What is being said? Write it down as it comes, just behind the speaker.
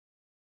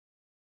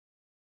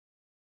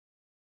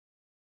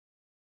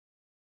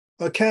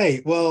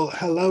Okay, well,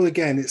 hello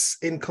again. It's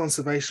In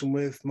Conservation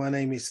With. My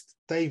name is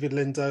David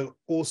Lindo,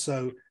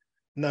 also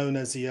known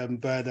as the Urban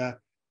Birder.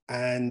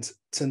 And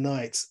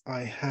tonight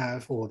I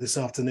have, or this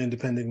afternoon,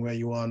 depending where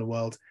you are in the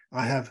world,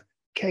 I have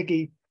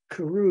Keggie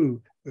Carew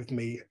with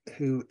me,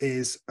 who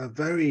is a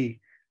very,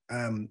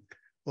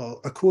 well,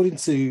 according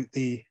to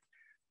the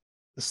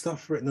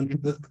stuff written on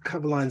the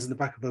cover lines in the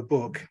back of her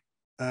book,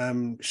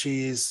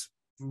 she is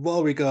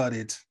well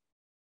regarded,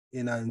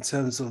 in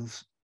terms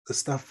of the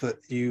stuff that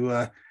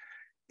you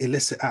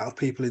elicit out of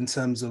people in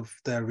terms of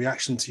their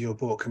reaction to your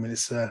book. I mean,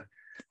 it's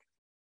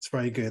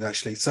very good,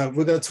 actually. So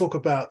we're going to talk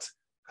about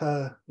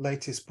her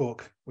latest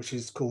book, which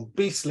is called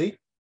Beastly,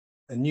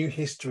 A New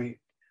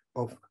History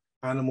of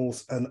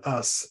Animals and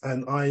Us.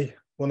 And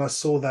when I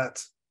saw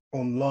that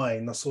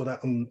online, I saw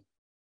that on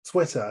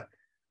Twitter,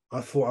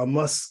 I thought I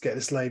must get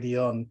this lady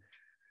on.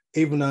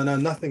 Even though I know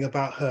nothing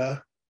about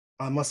her,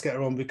 I must get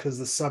her on because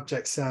the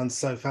subject sounds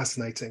so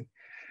fascinating.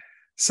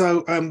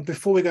 So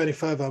before we go any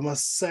further, I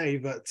must say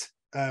that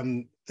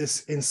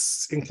this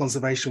in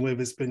Conservation With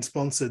has been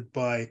sponsored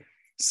by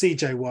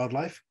CJ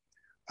Wildlife,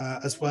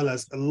 as well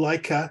as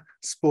Leica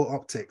Sport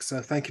Optics.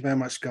 So thank you very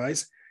much,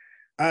 guys.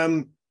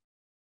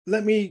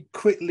 Let me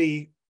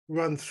quickly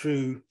run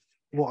through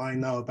what I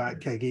know about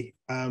Keggie.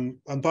 And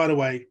by the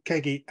way,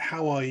 Keggie,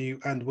 how are you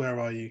and where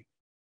are you?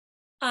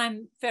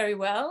 I'm very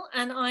well,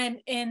 and I'm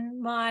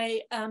in my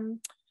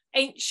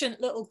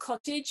ancient little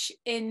cottage,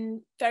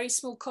 very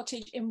small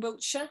cottage in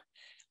Wiltshire,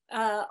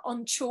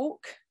 on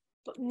chalk,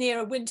 but near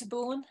a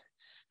Winterbourne,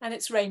 and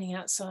it's raining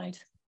outside.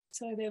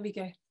 So there we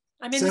go.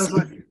 I'm in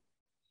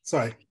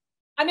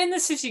I'm in the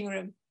sitting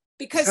room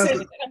because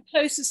I'm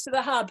closest to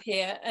the hub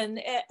here, and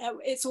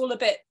it's all a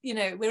bit,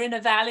 we're in a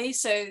valley,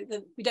 so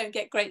we don't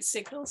get great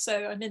signal.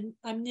 So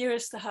I'm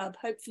nearest the hub.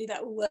 Hopefully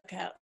that will work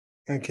out.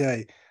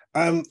 Okay.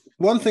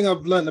 One thing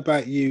I've learned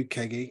about you,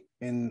 Keggie,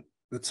 in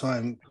the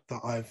time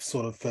that I've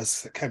sort of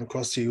first came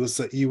across you was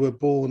that you were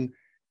born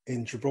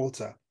in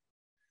Gibraltar.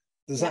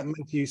 Does that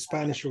make you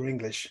Spanish or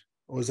English,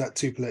 or is that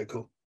too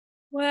political?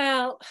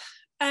 Well,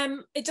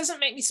 it doesn't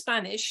make me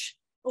Spanish,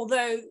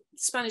 although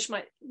Spanish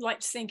might like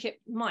to think it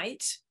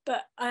might.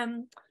 But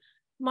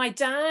my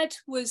dad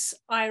was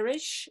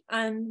Irish,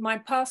 and my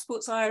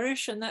passport's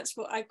Irish, and that's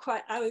what I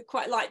would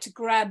quite like to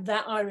grab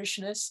that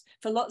Irishness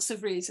for lots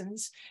of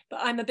reasons.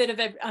 But I'm a bit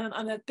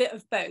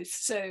of both.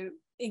 So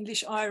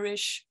English,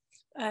 Irish.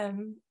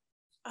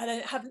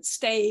 Haven't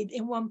stayed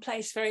in one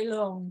place very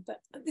long,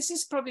 but this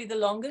is probably the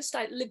longest.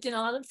 I lived in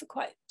Ireland for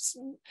quite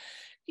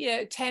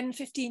 10,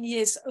 15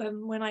 years the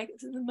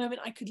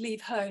moment I could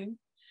leave home.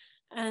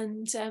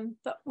 And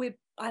but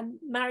I'm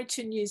married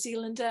to a New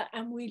Zealander,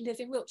 and we live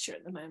in Wiltshire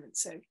at the moment.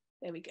 So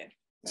there we go.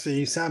 So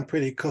you sound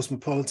pretty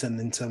cosmopolitan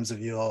in terms of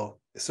your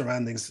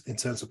surroundings, in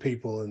terms of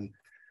people. And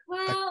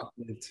well,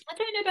 I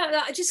don't know about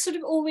that. I just sort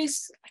of I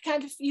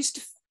kind of used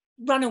to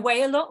run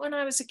away a lot when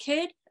I was a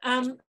kid.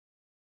 And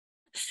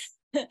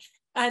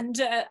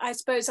I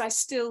suppose I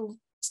still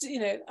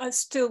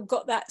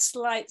got that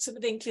slight sort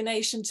of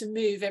inclination to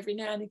move every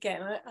now and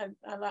again.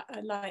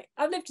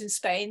 I've lived in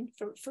Spain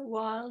for a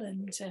while,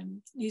 and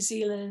New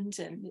Zealand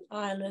and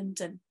Ireland,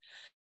 and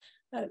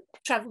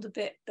travelled a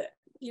bit. But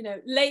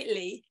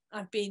lately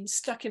I've been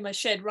stuck in my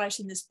shed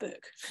writing this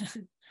book.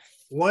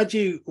 Why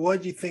do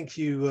you think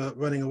you were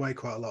running away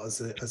quite a lot as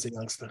a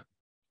youngster?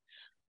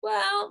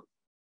 Well,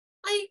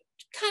 I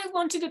kind of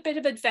wanted a bit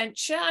of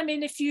adventure. I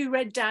mean, if you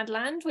read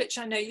Dadland, which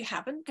I know you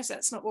haven't, because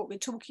that's not what we're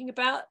talking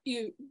about,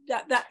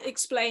 that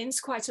explains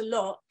quite a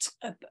lot.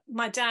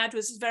 My dad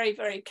was very,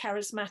 very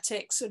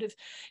charismatic. Sort of,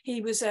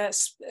 he was a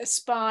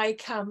spy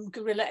come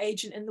guerrilla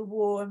agent in the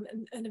war,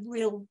 and a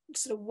real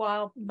sort of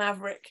wild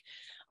maverick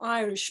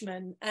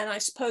Irishman. And I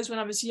suppose when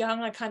I was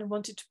young, I kind of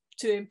wanted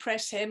to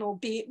impress him or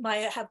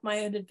have my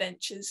own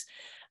adventures.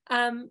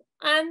 And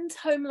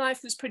home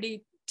life was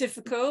pretty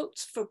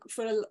difficult for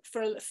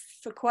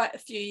quite a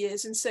few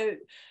years, and so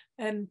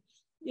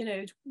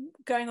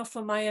going off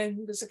on my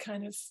own was a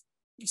kind of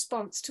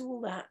response to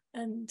all that.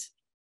 And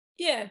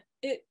yeah,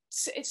 it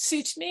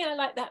suited me. I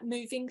like that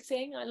moving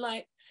thing. I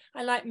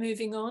like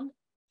moving on.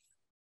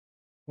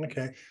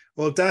 Okay,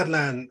 well,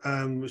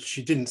 Dadland, which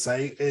you didn't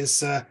say,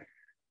 is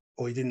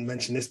or you didn't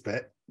mention this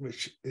bit,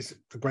 which is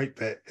the great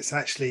bit. It's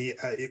actually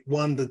it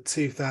won the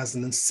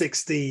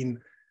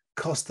 2016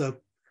 Costa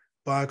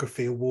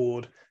Biography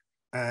Award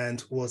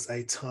and was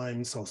a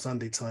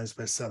Sunday Times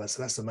bestseller.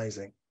 So that's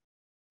amazing.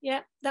 Yeah,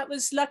 that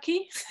was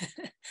lucky.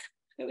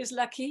 It was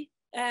lucky.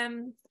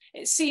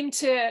 It seemed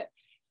to,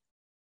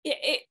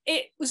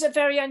 it was a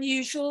very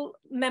unusual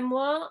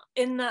memoir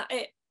in that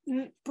it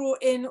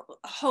brought in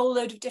a whole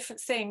load of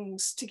different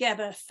things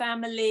together: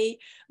 family,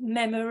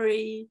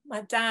 memory.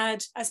 My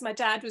dad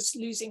was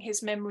losing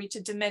his memory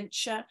to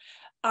dementia,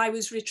 I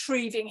was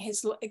retrieving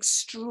his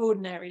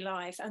extraordinary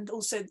life, and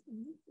also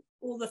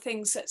all the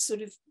things that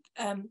sort of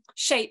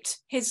shaped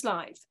his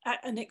life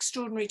at an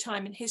extraordinary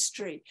time in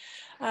history,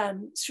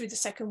 through the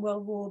Second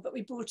World War. But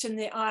we brought in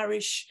the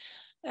Irish,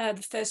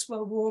 the First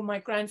World War, my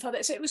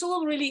grandfather. So it was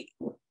all really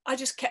I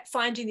just kept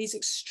finding these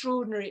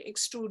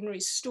extraordinary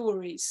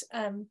stories.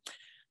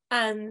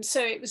 And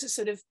so it was a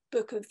sort of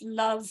book of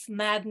love,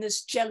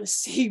 madness,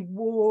 jealousy,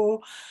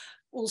 war,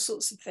 all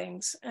sorts of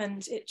things.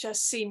 And it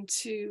just seemed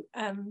to,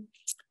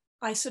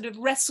 I sort of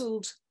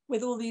wrestled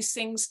with all these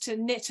things to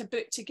knit a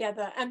book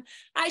together, and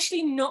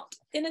actually not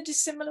in a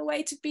dissimilar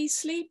way to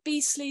Beastly.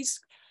 Beastly's,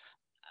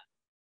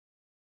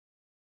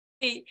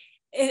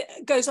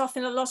 it goes off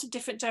in a lot of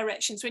different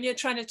directions. When you're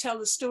trying to tell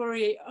the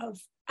story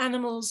of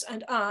animals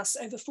and us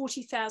over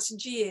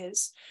 40,000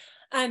 years,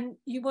 and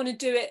you want to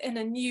do it in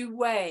a new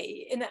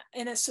way,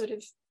 in a sort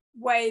of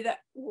way that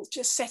will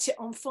just set it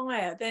on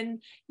fire,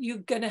 then you're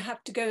going to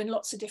have to go in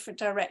lots of different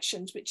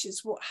directions, which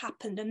is what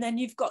happened. And then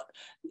you've got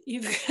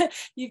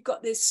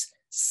this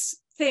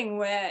thing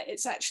where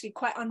it's actually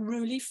quite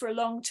unruly for a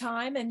long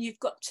time, and you've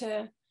got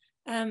to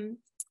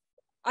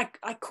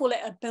I call it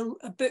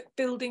a book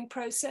building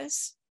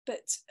process.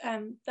 But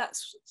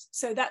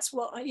that's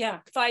what, yeah,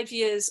 5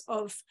 years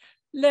of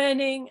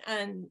learning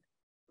and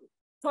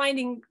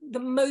finding the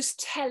most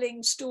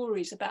telling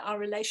stories about our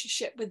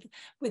relationship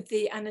with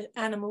the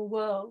animal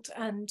world.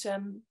 And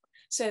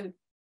so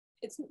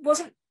it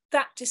wasn't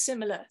that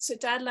dissimilar. So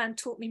Dadland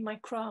taught me my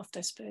craft,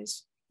 I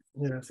suppose.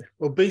 Yeah.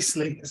 Well,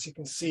 Beastly, as you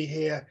can see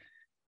here,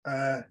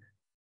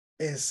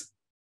 is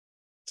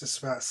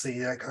just about to see.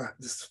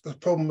 The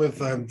problem with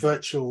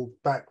virtual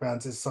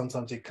backgrounds is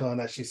sometimes you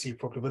can't actually see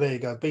properly. But there you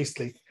go,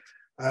 Beastly.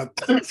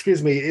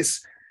 Excuse me.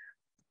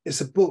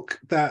 It's a book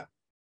that,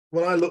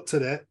 when I looked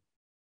at it,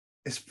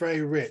 it's very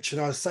rich.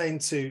 And I was saying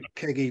to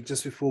Keggie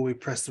just before we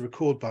pressed the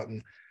record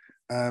button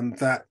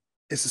that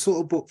it's a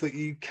sort of book that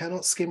you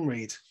cannot skim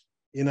read.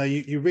 You know,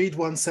 you read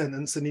one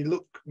sentence and you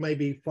look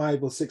maybe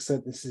 5 or 6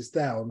 sentences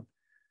down,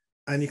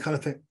 and you kind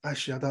of think,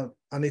 actually,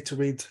 I need to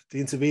read the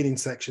intervening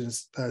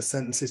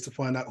sentences to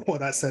find out what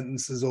that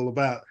sentence is all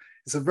about.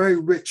 It's a very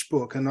rich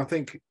book. And I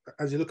think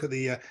as you look at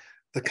the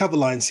cover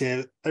lines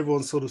here,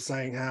 everyone's sort of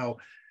saying how,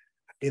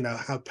 you know,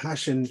 how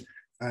passion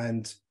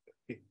and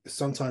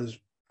sometimes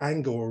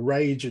anger or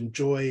rage and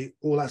joy,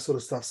 all that sort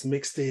of stuff's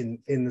mixed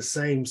in the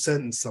same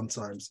sentence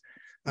sometimes.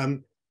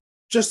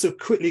 Just to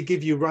quickly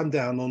give you a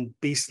rundown on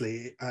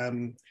Beastly,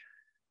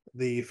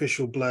 the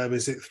official blurb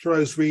is, it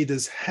throws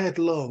readers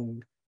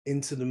headlong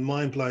into the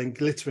mind-blowing,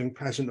 glittering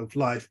pageant of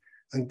life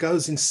and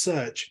goes in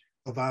search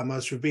of our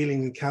most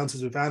revealing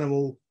encounters with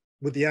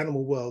the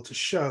animal world to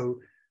show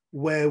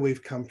where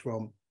we've come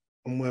from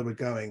and where we're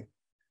going.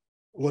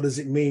 What does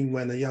it mean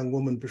when a young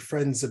woman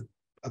befriends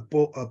a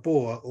boar,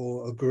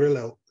 or a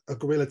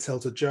gorilla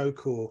tells a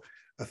joke, or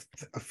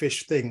a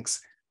fish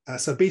thinks?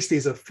 So Beastly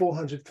is a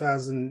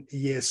 40,000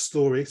 year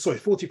story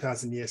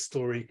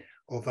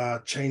of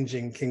our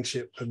changing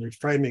kingship and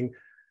reframing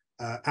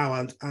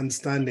our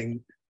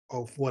understanding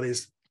of what it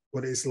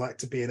is like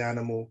to be an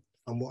animal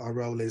and what our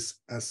role is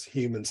as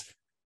humans.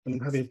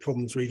 I'm having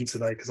problems reading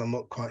today because I'm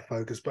not quite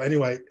focused. But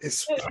anyway,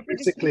 it's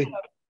basically...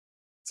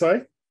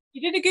 Sorry?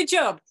 You did a good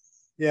job.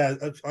 Yeah,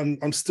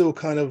 I'm still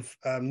kind of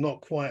not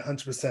quite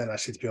 100%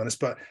 actually, to be honest.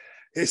 But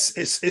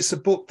it's a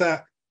book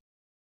that,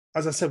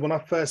 as I said, when I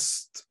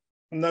first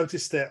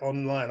noticed it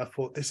online, I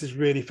thought this is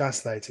really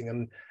fascinating,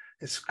 and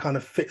it's kind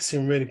of fits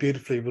in really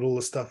beautifully with all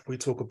the stuff we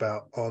talk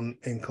about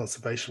in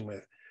conservation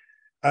with.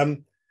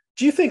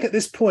 Do you think at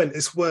this point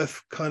it's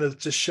worth kind of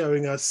just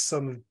showing us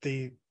some of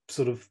the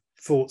sort of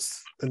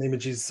thoughts and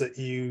images that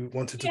you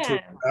wanted to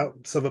talk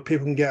about, so that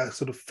people can get a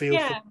sort of feel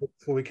for it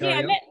before we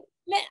carry on?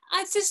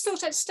 I just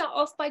thought I'd start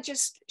off by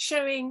just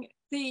showing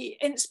the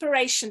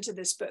inspiration to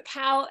this book,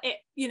 how it,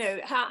 you know,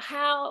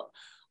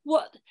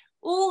 what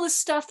all the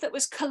stuff that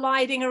was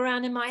colliding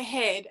around in my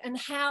head, and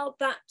how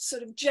that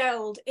sort of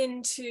gelled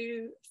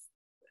into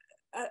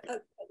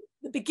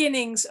the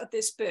beginnings of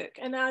this book.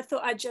 And I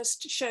thought I'd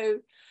just show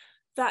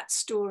that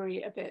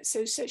story a bit.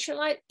 So shall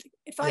I,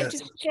 if I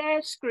just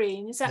share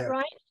screen, is that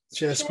right?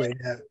 Share screen,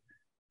 yeah.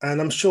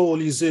 And I'm sure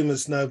all you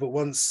Zoomers know, but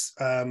once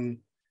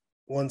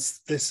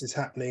this is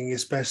happening,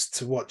 it's best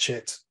to watch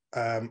it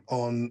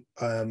on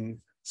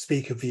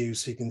speaker view,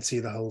 so you can see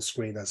the whole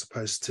screen as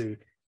opposed to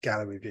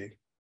gallery view.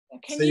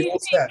 Can so you you're all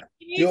see, set.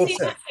 You're all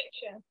set.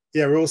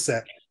 Yeah, we're all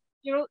set.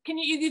 You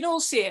can all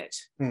see it.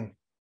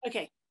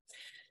 Okay.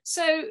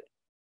 So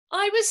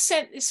I was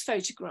sent this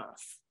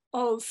photograph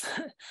of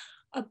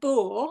a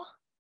boar,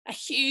 a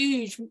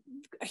huge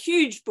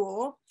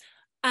boar,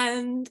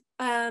 and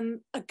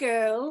a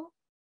girl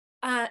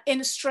in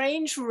a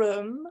strange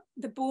room,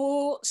 the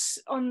boar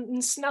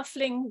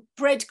snuffling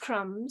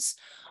breadcrumbs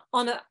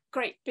on a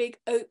great big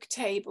oak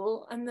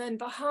table, and then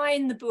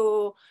behind the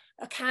boar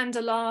a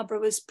candelabra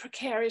was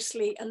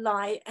precariously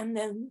alight, and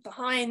then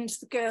behind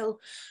the girl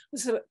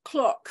was a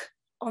clock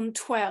on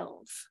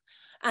 12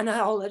 and a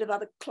whole lot of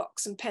other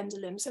clocks and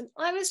pendulums. And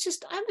I was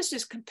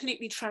just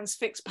completely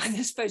transfixed by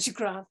this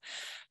photograph,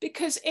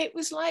 because it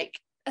was like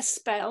a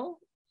spell,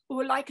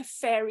 or like a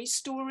fairy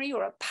story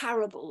or a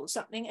parable or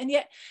something, and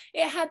yet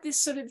it had this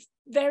sort of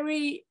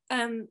very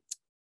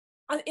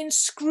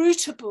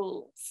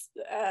inscrutable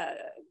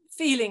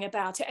feeling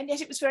about it, and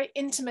yet it was very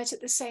intimate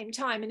at the same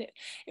time. And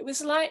it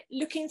was like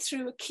looking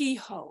through a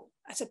keyhole,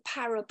 at a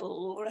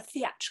parable or a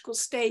theatrical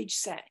stage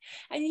set.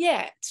 And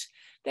yet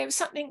there was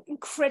something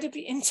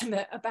incredibly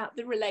intimate about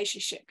the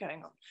relationship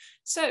going on.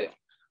 So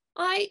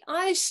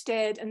I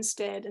stared and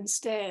stared and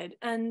stared,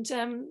 and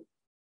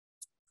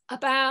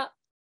about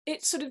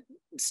it sort of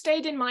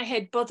stayed in my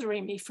head,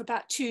 bothering me for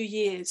about 2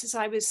 years as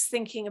I was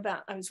thinking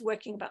about, I was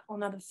working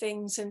on other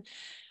things, and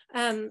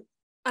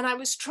I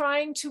was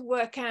trying to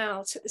work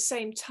out at the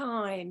same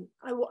time.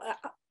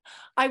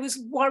 I was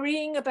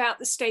worrying about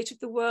the state of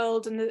the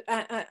world and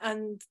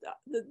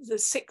the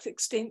sixth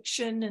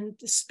extinction and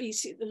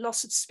the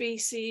loss of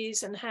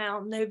species, and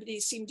how nobody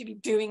seemed to be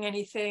doing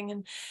anything,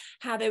 and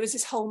how there was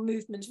this whole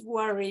movement of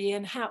worry,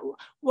 and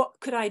what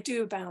could I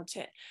do about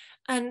it?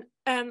 And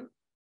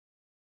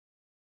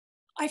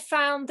I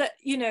found that,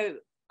 you know,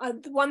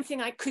 the one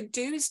thing I could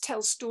do is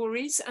tell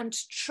stories, and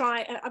to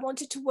try, I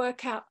wanted to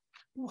work out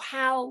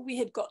how we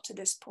had got to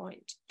this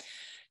point.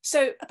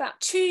 So about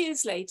 2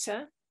 years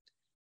later,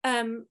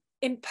 in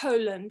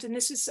Poland, and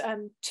this is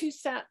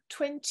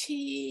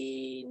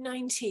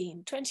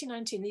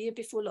 2019, the year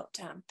before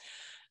lockdown,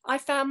 I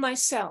found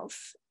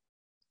myself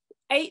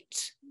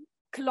 8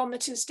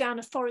 kilometers down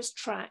a forest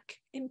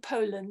track in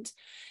Poland,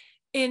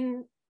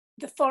 in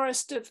the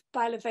forest of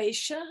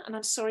Białowieża, and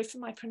I'm sorry for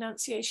my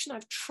pronunciation,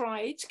 I've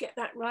tried to get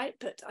that right,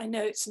 but I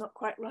know it's not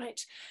quite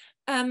right.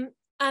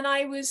 And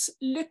I was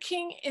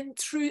looking in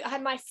through, I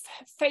had my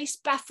face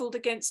baffled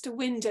against a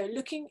window,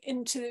 looking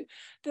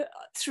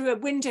through a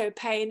window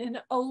pane in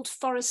an old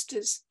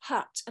forester's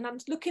hut. And I'm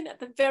looking at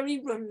the very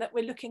room that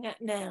we're looking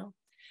at now.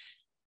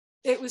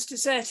 It was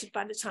deserted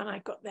by the time I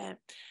got there.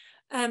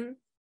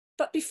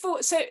 But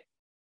before, so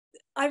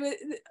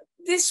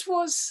this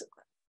was,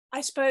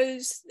 I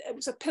suppose, it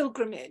was a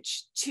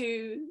pilgrimage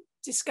to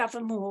discover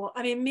more.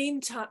 I mean,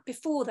 meantime,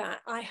 before that,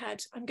 I'm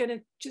going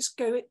to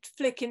just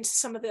flick into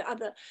some of the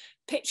other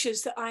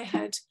pictures that I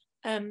had.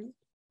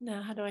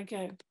 Now, how do I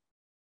go?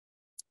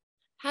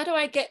 How do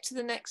I get to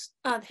the next?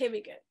 Here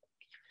we go.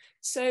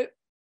 So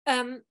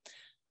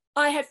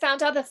I had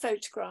found other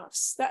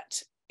photographs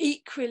that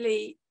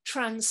equally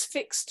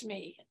transfixed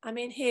me. I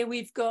mean, here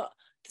we've got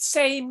the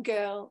same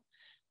girl,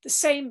 the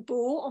same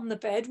boar on the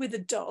bed with a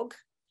dog.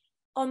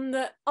 On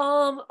the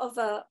arm of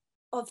the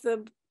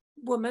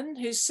woman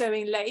who's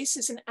sewing lace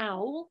is an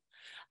owl.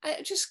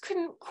 I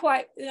couldn't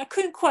quite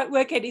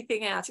work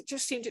anything out. It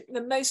just seemed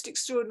the most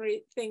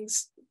extraordinary thing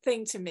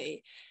to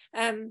me.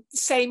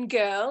 Same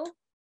girl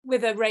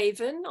with a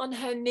raven on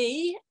her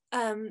knee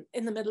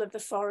in the middle of the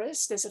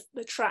forest. There's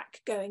the track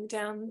going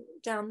down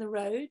the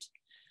road.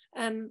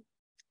 The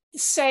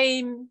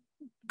same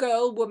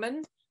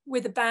woman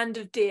with a band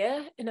of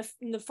deer in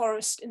the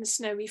forest, in the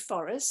snowy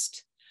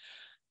forest.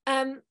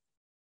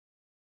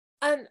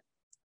 And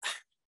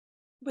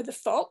with a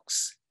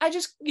fox, I've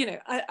just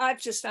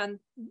found,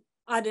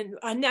 I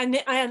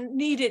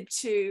needed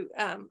to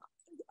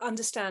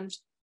understand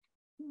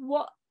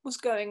what was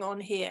going on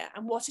here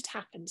and what had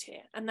happened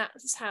here. And that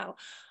is how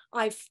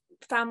I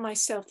found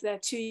myself there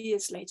 2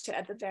 years later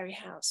at the very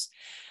house.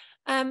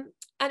 And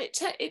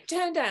it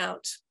turned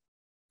out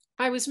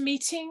I was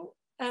meeting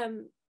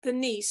the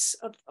niece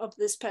of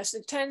this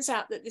person. It turns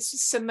out that this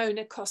is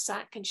Simona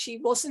Kossak, and she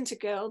wasn't a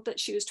girl, but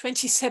she was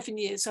 27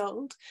 years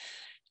old.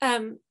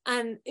 And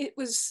it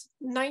was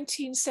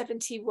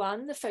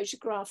 1971, the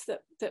photograph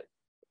that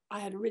I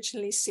had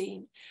originally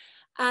seen.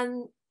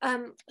 And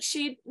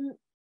she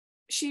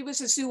was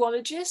a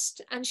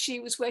zoologist, and she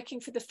was working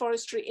for the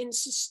Forestry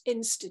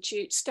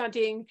Institute,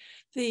 studying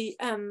the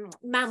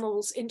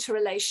mammals'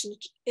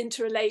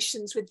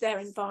 interrelations with their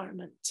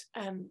environment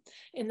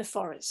in the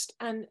forest.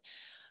 And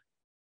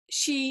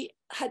she'd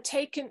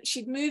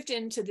moved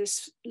into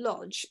this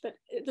lodge, but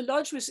the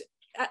lodge was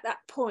at that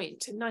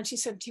point in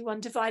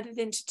 1971 divided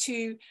into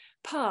 2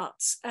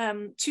 parts,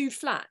 2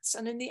 flats,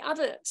 and in the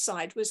other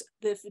side was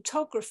the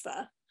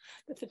photographer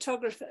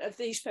of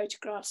these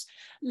photographs,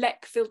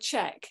 Lech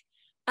Wilczek,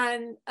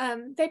 and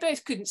they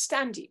both couldn't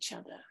stand each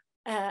other,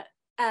 and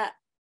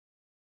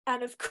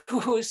of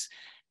course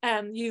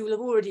you will have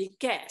already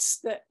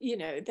guessed that, you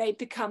know, they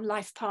become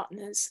life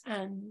partners,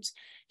 and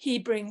he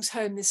brings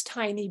home this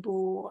tiny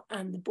boar,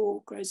 and the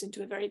boar grows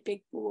into a very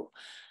big boar,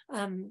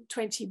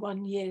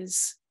 21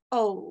 years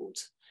old.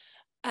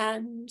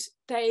 And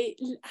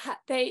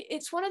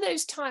it's one of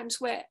those times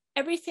where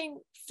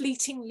everything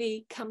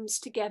fleetingly comes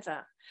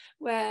together,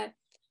 where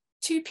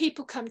 2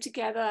 people come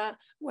together,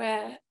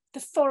 where the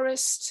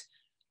forest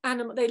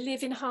animal, they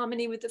live in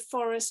harmony with the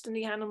forest, and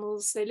the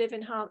animals, they live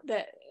in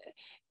harmony.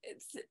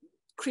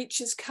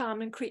 Creatures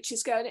come and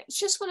creatures go, and it's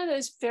just one of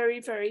those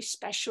very, very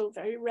special,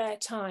 very rare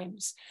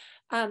times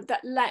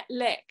that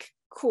Lech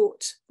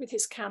caught with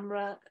his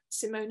camera,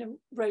 Simona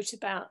wrote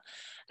about.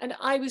 And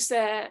I was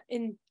there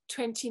in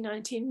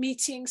 2019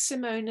 meeting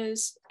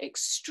Simona's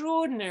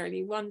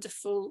extraordinarily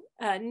wonderful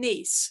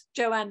niece,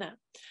 Joanna,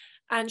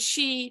 and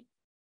she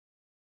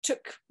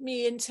took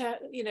me into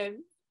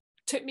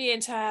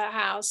her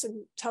house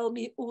and told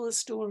me all the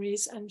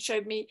stories and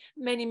showed me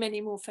many,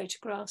 many more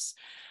photographs.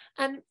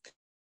 And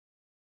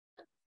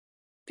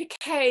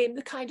became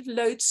the kind of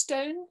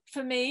lodestone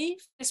for me.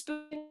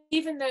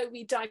 Even though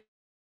we dive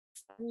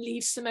and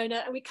leave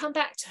Simona, and we come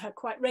back to her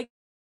quite regularly,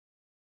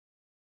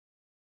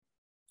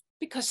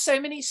 because so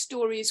many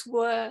stories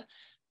were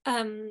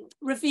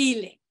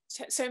revealing.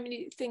 So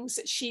many things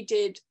that she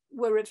did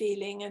were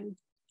revealing. And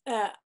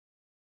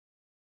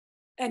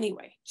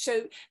anyway,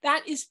 so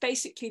that is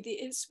basically the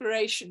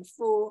inspiration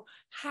for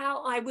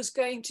how I was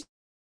going to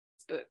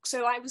book.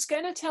 So I was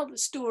going to tell the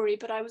story,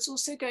 but I was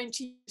also going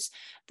to use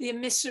the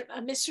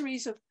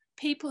emissaries of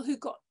people who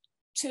got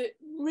to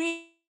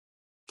really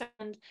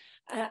understand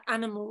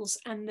animals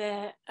and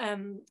their,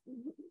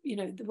 you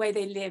know, the way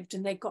they lived,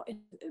 and they got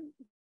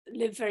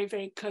live very,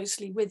 very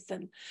closely with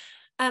them.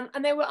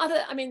 And there were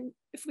other, I mean,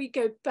 if we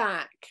go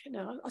back,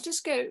 no, I'll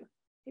just go,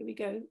 here we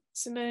go,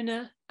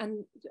 Simona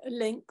and a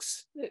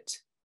lynx that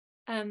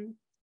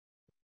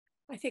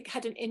I think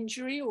had an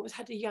injury, or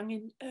had a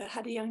young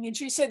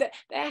injury, so that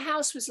their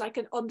house was like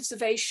an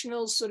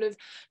observational sort of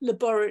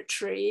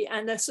laboratory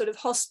and a sort of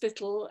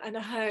hospital and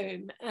a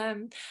home.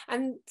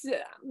 And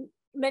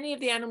many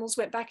of the animals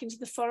went back into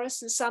the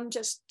forest, and some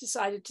just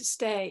decided to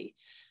stay.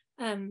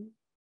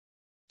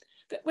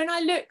 But when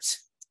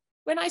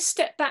I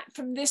stepped back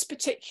from this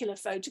particular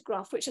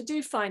photograph, which I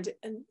do find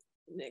an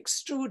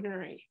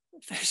extraordinary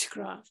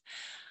photograph,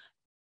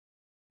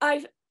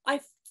 I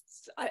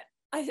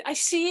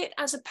see it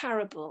as a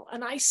parable,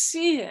 and I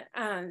see it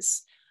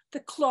as the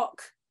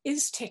clock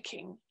is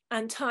ticking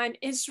and time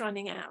is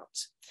running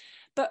out.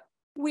 But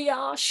we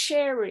are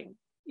sharing,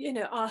 you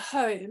know, our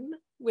home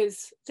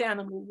with the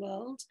animal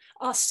world,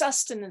 our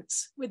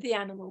sustenance with the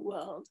animal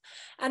world,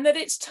 and that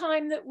it's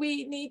time that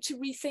we need to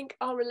rethink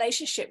our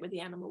relationship with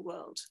the animal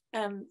world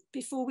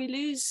before we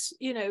lose,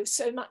 you know,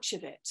 so much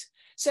of it.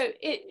 So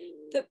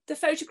the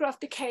photograph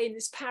became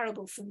this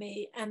parable for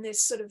me, and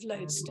this sort of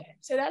lodestone.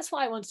 So that's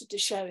why I wanted to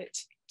show it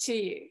to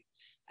you.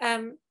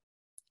 And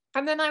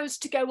then I was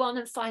to go on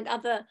and find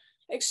other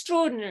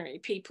extraordinary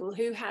people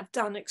who have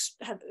done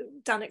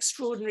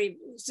extraordinary,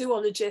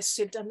 zoologists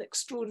who've done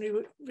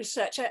extraordinary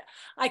research.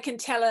 I can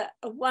tell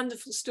a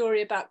wonderful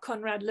story about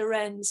Konrad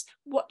Lorenz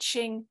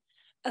watching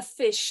a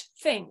fish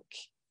think.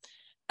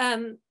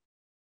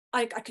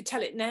 I could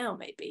tell it now,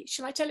 maybe.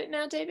 Shall I tell it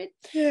now, David?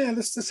 Yeah,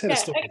 let's just hit a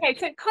stop. Okay,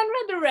 so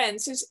Konrad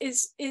Lorenz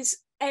is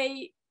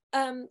a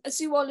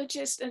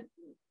zoologist, and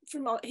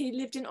he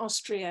lived in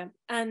Austria,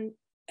 and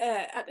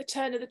at the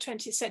turn of the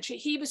 20th century,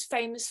 he was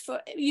famous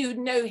for, you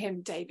know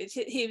him, David.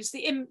 He was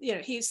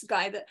he's the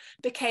guy that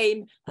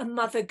became a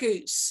mother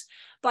goose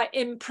by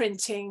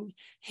imprinting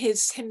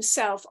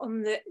himself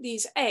on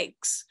these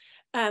eggs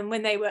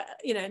when they were,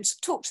 you know,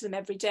 and talked to them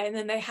every day, and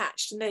then they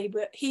hatched, and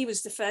he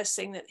was the first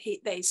thing that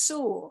they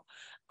saw,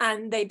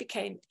 and they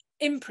became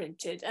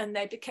imprinted, and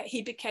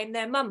he became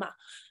their mama,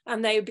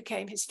 and they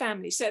became his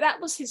family. So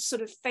that was his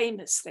sort of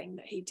famous thing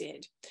that he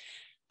did.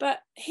 But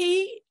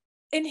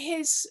in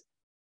his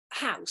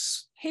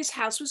house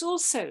was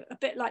also a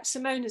bit like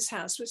Simona's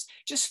house, was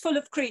just full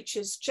of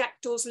creatures.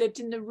 Jackdaws lived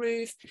in the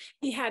roof.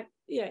 He had,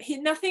 you know,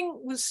 nothing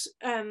was,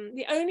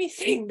 the only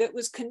thing that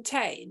was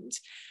contained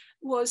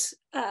was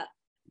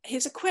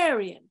his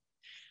aquarium.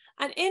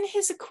 And in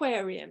his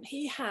aquarium,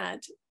 he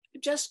had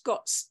just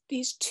got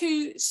these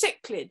 2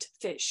 cichlid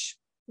fish.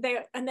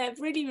 They're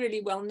really,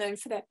 really well known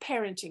for their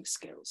parenting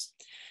skills.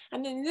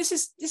 And then this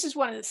is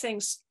one of the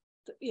things,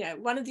 you know,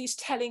 one of these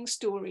telling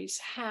stories,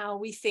 how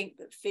we think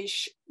that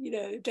fish, you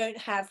know, don't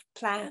have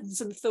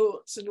plans and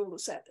thoughts and all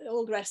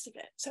the rest of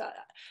it. So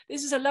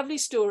this is a lovely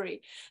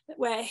story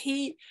where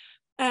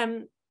the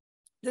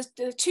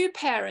 2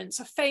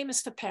 parents are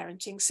famous for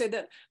parenting. So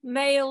the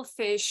male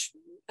fish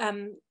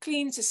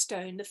cleans a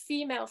stone, the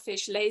female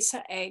fish lays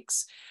her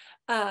eggs,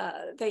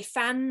 they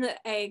fan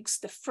the eggs,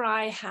 the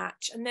fry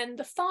hatch, and then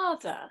the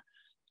father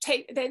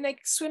then they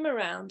swim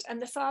around, and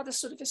the father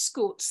sort of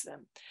escorts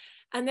them.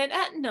 And then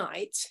at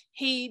night,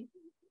 he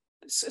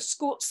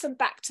escorts them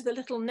back to the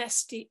little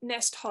nest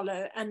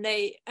hollow, and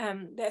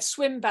their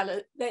swim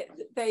bladder,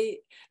 they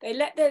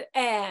let the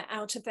air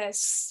out of their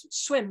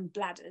swim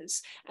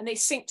bladders, and they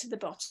sink to the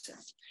bottom.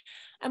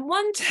 And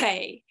one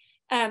day,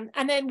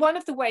 and then one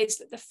of the ways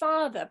that the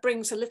father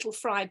brings a little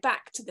fry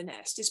back to the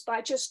nest is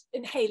by just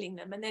inhaling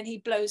them, and then he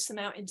blows them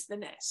out into the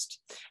nest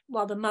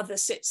while the mother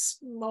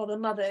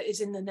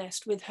is in the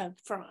nest with her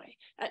fry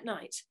at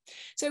night.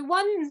 So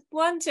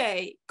one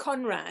day,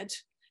 Konrad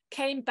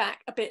came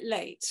back a bit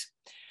late,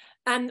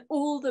 and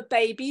all the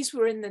babies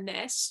were in the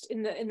nest,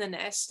 and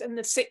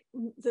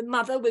the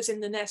mother was in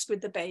the nest with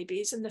the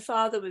babies, and the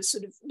father was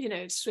sort of, you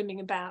know, swimming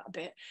about a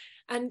bit,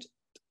 and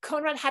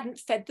Konrad hadn't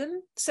fed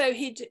them, so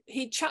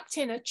he chucked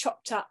in a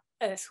chopped up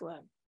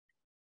earthworm.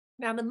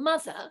 Now the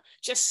mother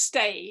just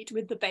stayed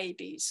with the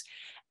babies,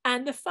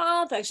 and the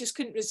father just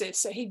couldn't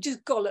resist, so he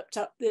just golloped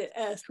up the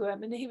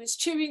earthworm, and he was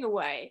chewing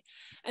away,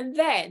 and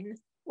then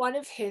one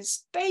of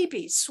his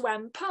babies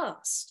swam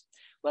past.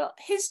 Well,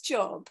 his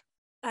job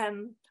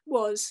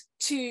was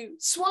to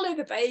swallow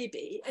the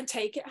baby and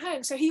take it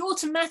home. So he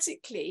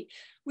automatically,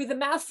 with a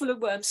mouthful of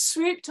worms,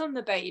 swooped on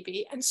the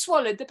baby and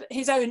swallowed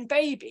his own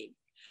baby.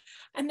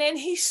 And then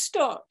he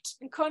stopped,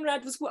 and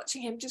Conrad was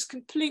watching him just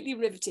completely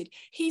riveted.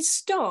 He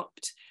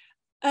stopped.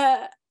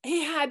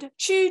 He had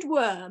chewed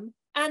worm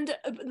and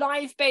a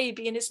live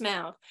baby in his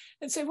mouth.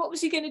 And so what was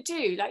he going to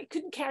do? Like, he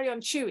couldn't carry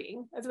on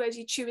chewing, otherwise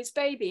he'd chew his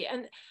baby.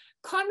 And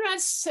Conrad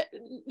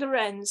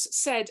Lorenz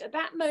said at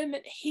that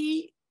moment,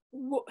 he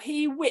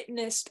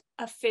witnessed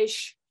a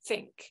fish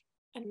think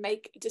and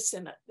make a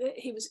decision.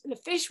 The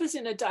fish was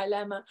in a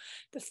dilemma.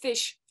 The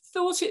fish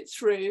thought it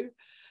through,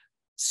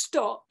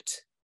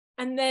 stopped,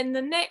 and then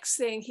the next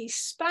thing, he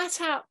spat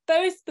out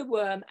both the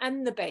worm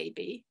and the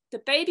baby. The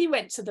baby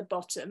went to the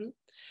bottom.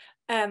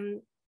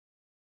 The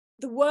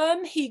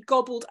worm he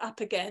gobbled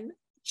up again,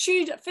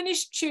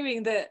 finished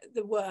chewing the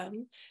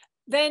worm.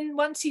 Then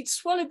once he'd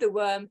swallowed the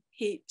worm,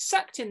 he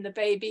sucked in the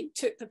baby,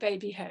 took the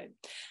baby home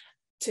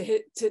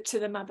to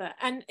the mother.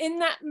 And in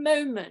that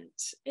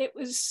moment, it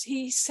was,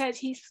 he said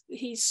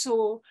he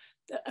saw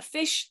a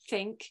fish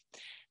think,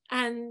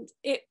 and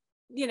it,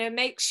 you know,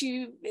 makes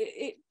you,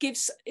 it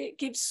gives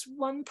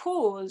one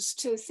pause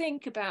to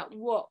think about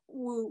what,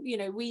 you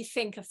know, we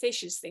think a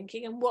fish is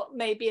thinking, and what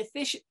maybe a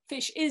fish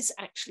is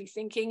actually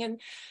thinking,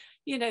 and,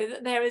 you know,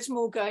 that there is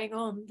more going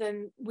on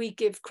than we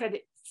give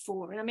credit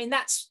for. And I mean,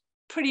 that's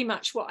pretty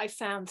much what I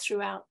found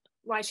throughout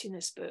writing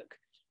this book,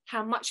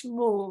 how much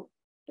more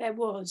there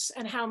was,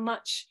 and how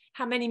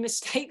many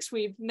mistakes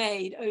we've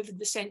made over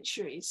the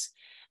centuries.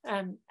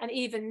 And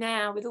even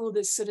now, with all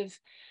this sort of,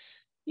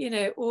 you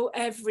know,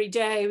 every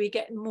day we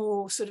get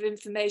more sort of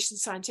information,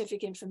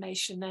 scientific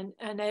information,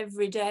 and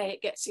every day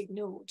it gets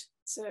ignored.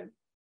 So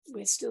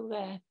we're still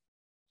there.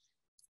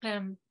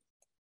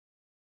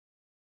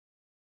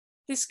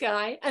 This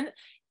guy,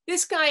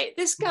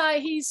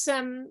 he's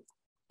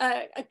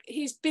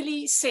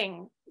Billy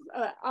Singh,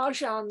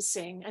 Arjan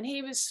Singh, and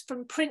he was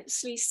from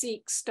princely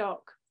Sikh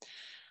stock,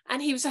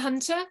 and he was a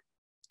hunter,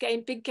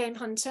 big game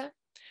hunter.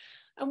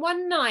 And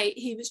one night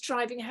he was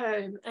driving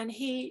home, and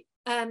he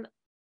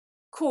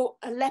caught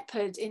a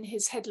leopard in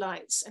his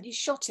headlights, and he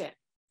shot it.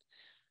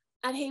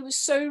 And he was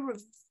so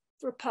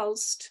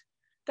repulsed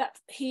that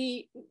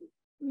he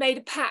made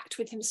a pact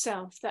with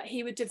himself that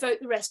he would devote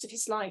the rest of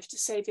his life to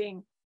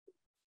saving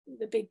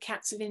the big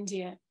cats of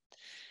India.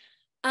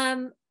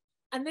 And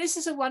this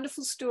is a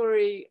wonderful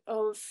story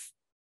of,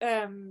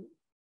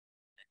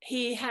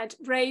 he had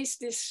raised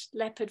this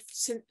leopard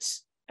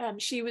since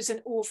she was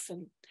an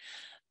orphan,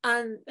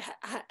 and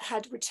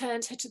had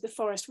returned her to the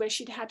forest where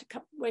she had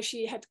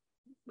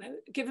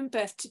given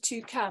birth to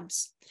 2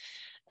 cubs.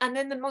 And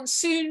then the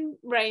monsoon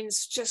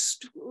rains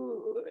just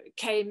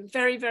came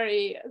very,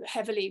 very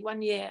heavily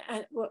one year,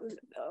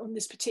 on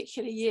this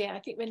particular year, I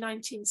think we're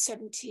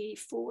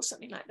 1974,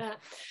 something like that.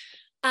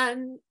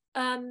 And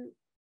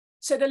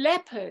so the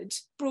leopard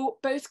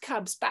brought both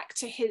cubs back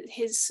to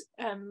his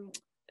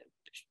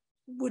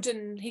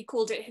wooden, he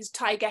called it his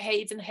Tiger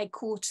Haven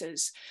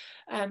headquarters,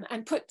 and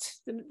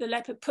the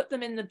leopard put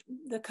them in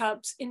the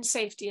cubs in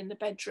safety in the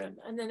bedroom.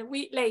 And then a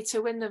week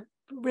later, when the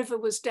river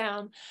was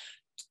down,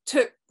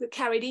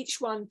 carried each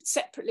one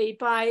separately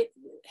by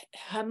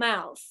her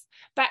mouth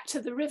back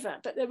to the river.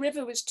 But the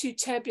river was too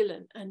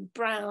turbulent and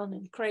brown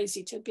and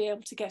crazy to be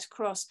able to get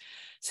across.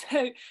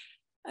 So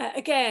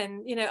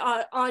again, you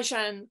know,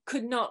 Arjan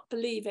could not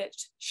believe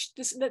it.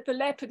 The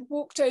leopard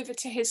walked over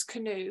to his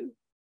canoe,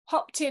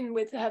 hopped in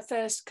with her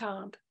first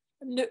cub,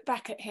 and looked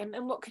back at him.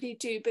 And what could he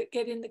do but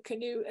get in the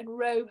canoe and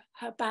row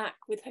her back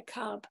with her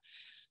cub?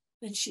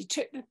 Then she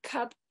took the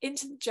cub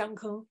into the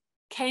jungle,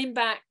 came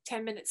back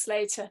 10 minutes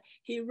later.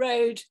 He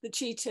rode the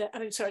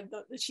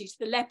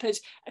leopard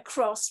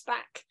across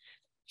back.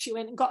 She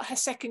went and got her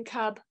second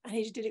cub, and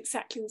he did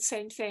exactly the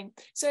same thing.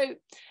 So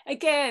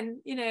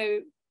again, you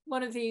know,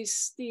 one of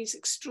these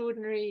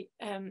extraordinary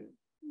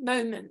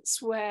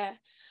moments where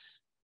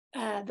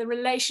the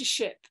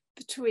relationship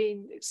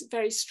between, it's a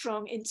very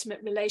strong, intimate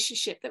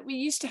relationship that we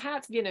used to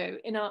have, you know,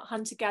 in our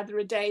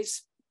hunter-gatherer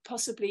days,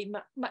 possibly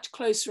much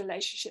closer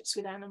relationships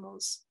with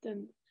animals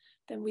than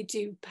we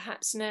do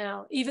perhaps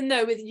now, even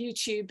though with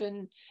YouTube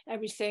and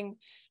everything,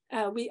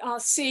 we are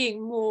seeing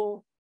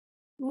more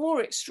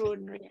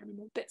extraordinary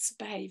animal bits of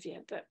behavior.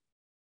 But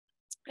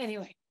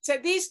anyway, so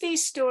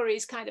these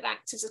stories kind of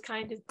act as a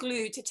kind of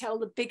glue to tell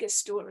the bigger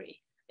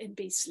story in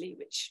Beastly,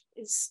 which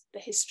is the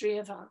history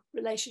of our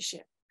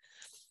relationship.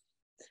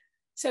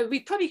 So we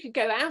probably could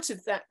go out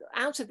of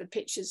the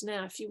pictures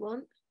now if you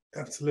want.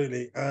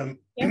 Absolutely.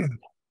 Yeah.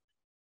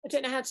 I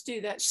don't know how to do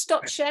that.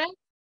 Stop share.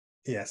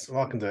 Yes,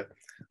 well, I can do it.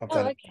 I've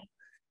done it. Okay.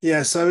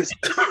 Yeah, so it's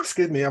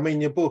excuse me. I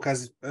mean, your book,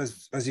 as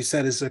you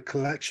said, is a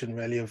collection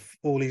really of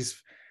all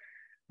these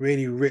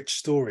really rich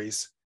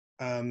stories.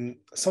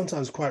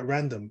 Sometimes quite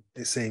random,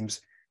 it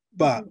seems,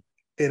 but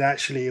it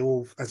actually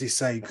all, as you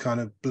say, kind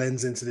of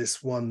blends into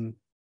this one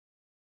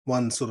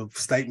sort of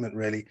statement.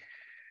 Really,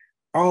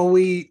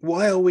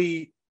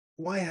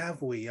 why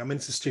have we? I mean,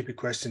 it's a stupid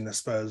question, I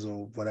suppose,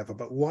 or whatever.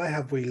 But why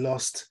have we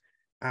lost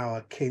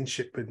our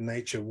kinship with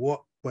nature?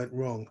 What went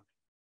wrong?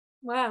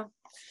 Wow.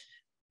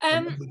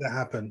 When did that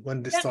happen?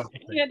 When did it start?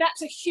 You know,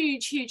 that's a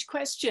huge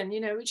question, you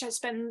know, which I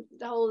spend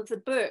the whole of the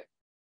book,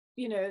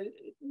 you know,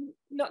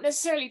 not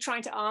necessarily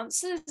trying to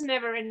answer. There's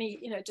never any,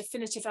 you know,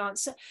 definitive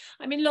answer.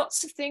 I mean,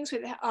 lots of things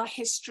with our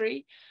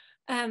history.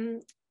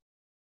 One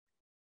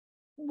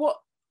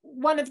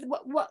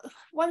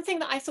thing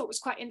that I thought was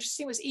quite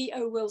interesting was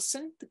E.O.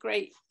 Wilson, the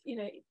great, you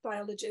know,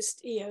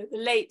 biologist, the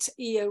late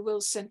E.O.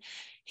 Wilson.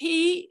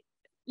 He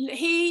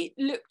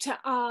looked at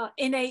our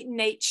innate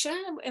nature,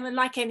 and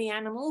like any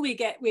animal, we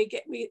get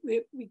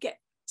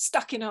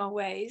stuck in our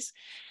ways,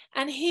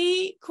 and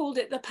he called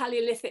it the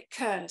Paleolithic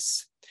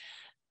curse.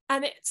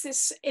 And it's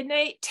this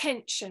innate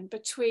tension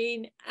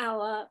between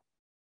our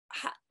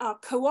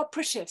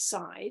cooperative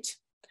side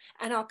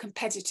and our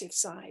competitive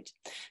side.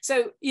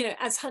 So, you know,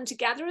 as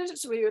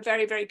hunter-gatherers, we were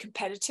very, very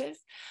competitive.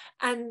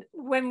 And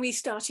when we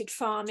started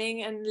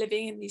farming and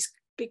living in these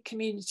big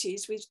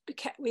communities, we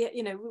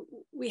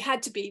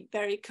had to be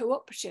very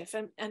cooperative.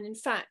 And in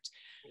fact,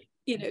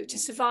 you know, to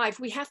survive,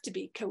 we have to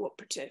be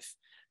cooperative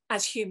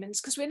as humans,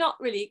 because we're not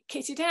really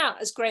kitted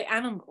out as great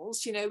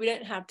animals. You know, we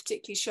don't have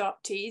particularly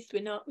sharp teeth.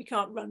 We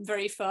can't run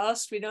very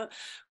fast. We don't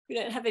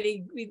have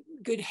any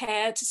good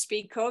hair to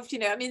speak of. You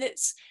know, I mean,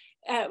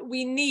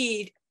 we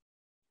need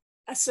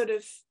a sort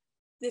of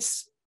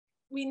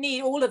we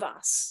need all of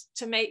us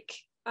to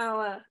make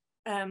our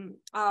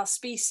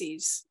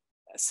species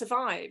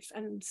survive.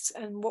 And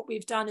what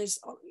we've done is,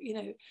 you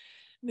know,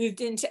 moved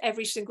into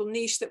every single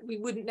niche that we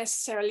wouldn't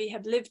necessarily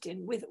have lived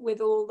in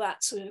with all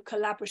that sort of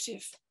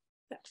collaborative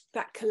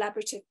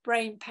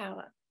brain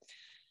power.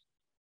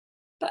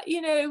 But,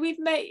 you know, we've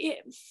made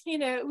it, you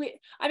know,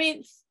 I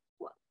mean,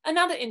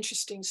 another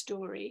interesting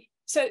story.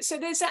 So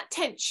there's that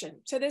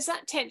tension. So there's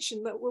that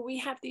tension where we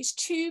have these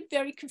two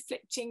very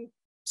conflicting,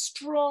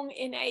 strong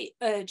innate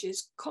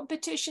urges: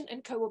 competition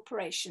and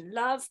cooperation,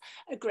 love,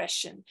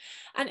 aggression.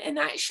 And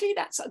actually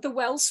that's the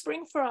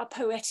wellspring for our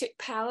poetic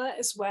power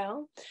as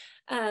well.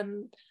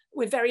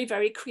 We're very,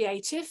 very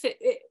creative.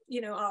 You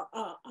know,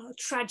 our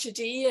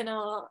tragedy and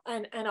our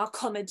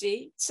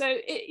comedy. So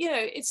you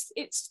know,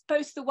 it's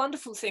both the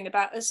wonderful thing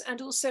about us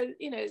and also,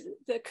 you know,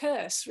 the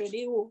curse,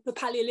 really, or the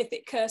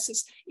Paleolithic curse,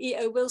 as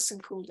E.O.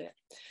 Wilson called it.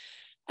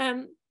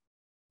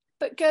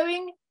 But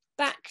going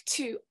back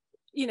to,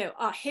 you know,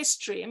 our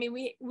history. I mean,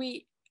 we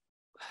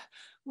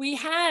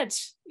had,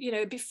 you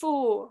know,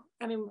 before.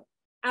 I mean,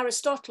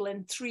 Aristotle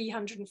in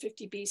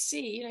 350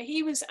 BC. You know,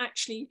 he was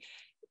actually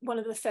one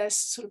of the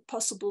first sort of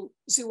possible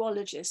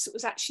zoologists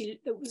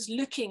that was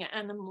looking at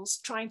animals,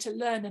 trying to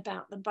learn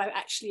about them by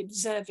actually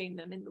observing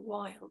them in the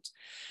wild.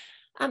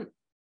 And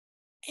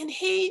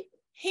he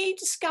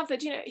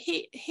discovered, you know,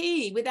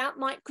 he without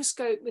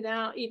microscope,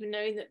 without even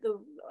knowing that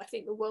I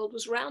think the world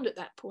was round at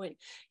that point,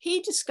 he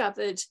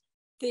discovered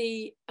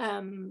the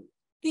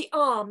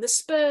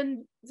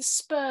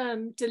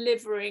sperm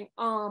delivering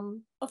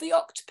arm of the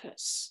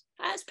octopus.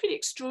 That's a pretty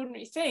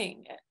extraordinary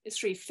thing at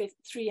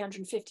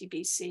 350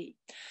 BC.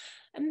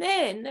 And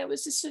then there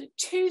was this sort of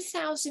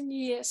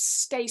 2,000-year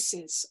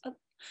stasis of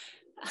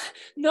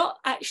not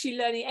actually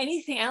learning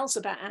anything else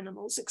about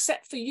animals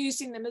except for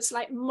using them as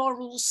like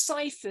moral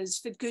ciphers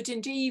for good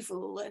and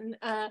evil, and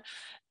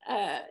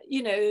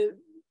you know,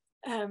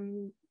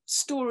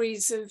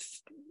 stories of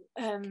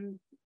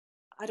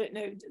I don't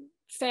know,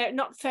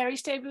 not fairy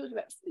tales,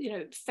 but, you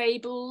know,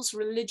 fables,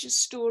 religious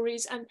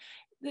stories. And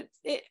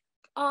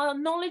our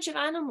knowledge of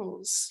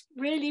animals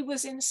really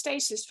was in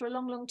stasis for a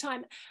long, long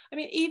time. I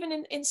mean, even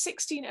in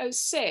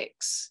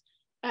 1606,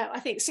 I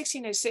think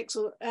 1606,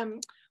 or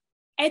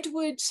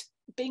Edward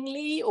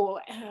Bingley, or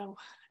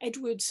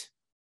Edward,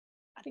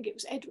 I think it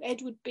was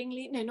Edward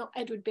Bingley, no, not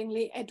Edward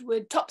Bingley,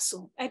 Edward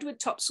Topsell. Edward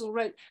Topsell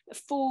wrote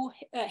the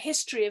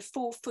history of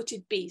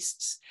four-footed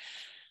beasts.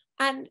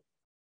 And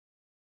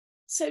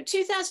so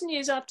 2,000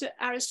 years after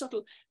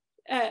Aristotle,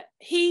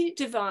 he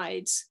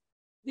divides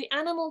the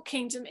animal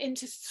kingdom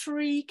into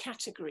three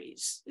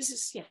categories. This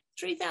is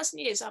 3,000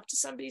 years after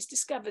somebody's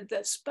discovered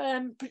the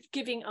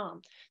sperm-giving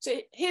arm.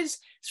 So his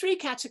three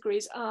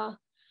categories are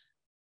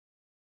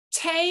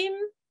tame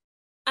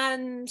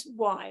and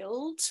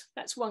wild.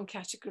 That's one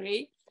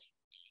category.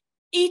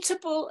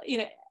 Eatable, you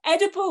know,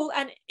 edible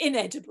and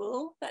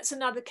inedible. That's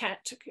another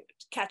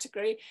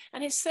category.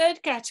 And his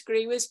third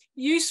category was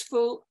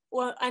useful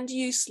and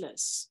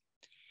useless.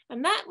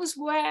 And that was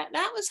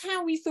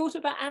how we thought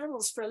about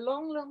animals for a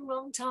long, long,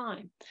 long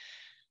time.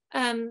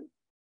 And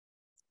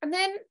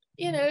then,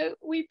 you know,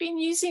 we've been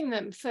using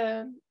them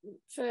for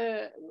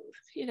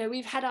you know,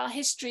 we've had our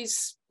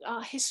histories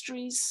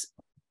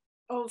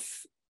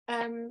of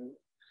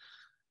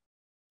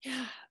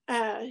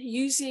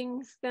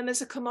using them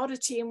as a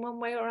commodity in one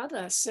way or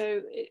other.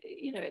 So,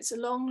 you know, it's a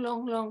long,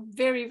 long, long,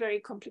 very, very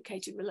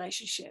complicated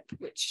relationship,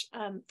 which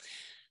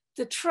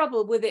the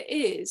trouble with it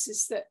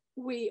is that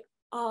we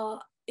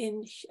are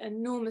in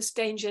enormous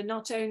danger,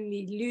 not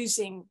only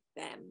losing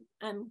them,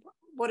 and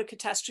what a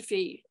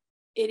catastrophe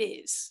it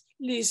is,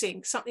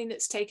 losing something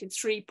that's taken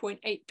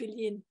 3.8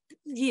 billion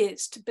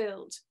years to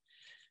build.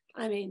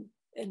 I mean,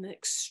 an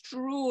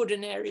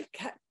extraordinary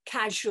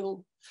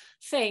casual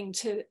thing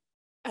to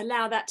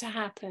allow that to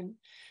happen.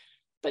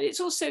 but it's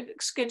also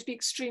going to be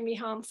extremely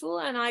harmful.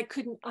 And I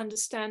couldn't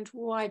understand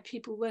why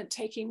people weren't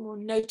taking more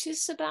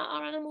notice about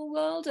our animal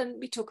world. And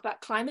we talk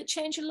about climate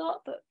change a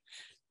lot, but,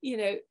 you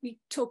know, we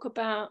talk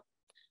about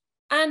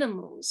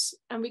animals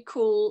and we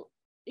call,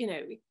 you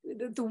know,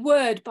 the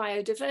word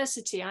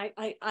biodiversity,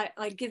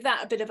 I give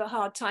that a bit of a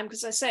hard time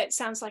because I say it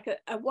sounds like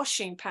a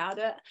washing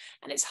powder,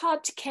 and it's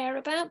hard to care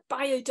about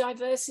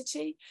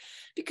biodiversity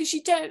because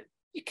you can't,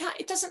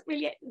 it doesn't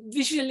really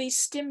visually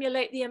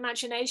stimulate the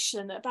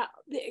imagination about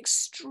the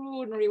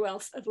extraordinary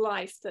wealth of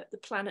life that the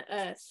planet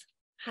Earth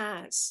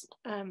has.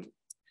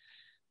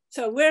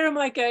 So where am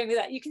I going with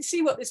that? You can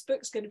see what this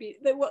book's going to be,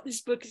 what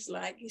this book is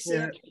like. You see,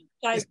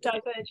 yeah,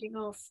 diverging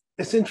off.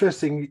 It's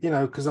interesting, you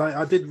know, because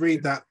I did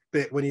read that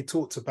bit when he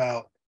talked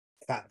about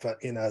that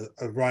you know,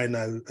 a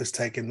rhino has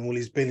taken all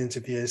these billions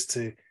of years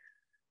to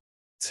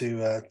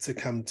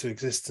come to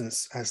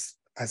existence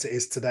as it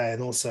is today,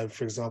 and also,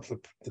 for example,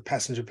 the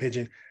passenger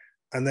pigeon,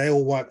 and they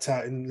all wiped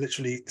out in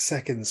literally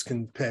seconds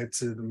compared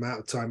to the amount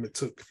of time it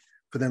took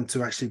for them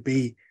to actually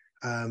be,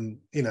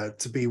 you know,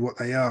 to be what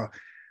they are.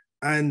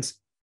 And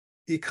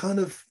you kind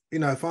of, you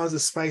know, if I was a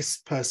space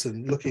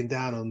person looking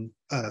down on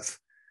Earth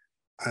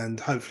and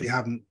hopefully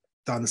haven't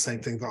done the same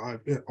thing that I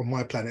on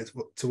my planet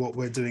to what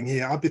we're doing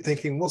here, I'd be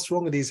thinking, what's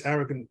wrong with these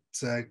arrogant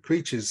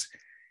creatures,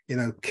 you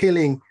know,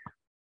 killing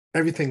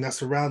everything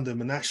that's around them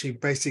and actually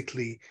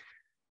basically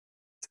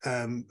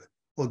or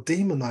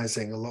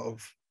demonizing a lot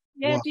of,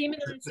 yeah,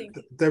 demonizing.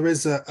 There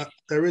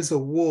is a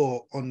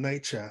war on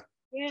nature.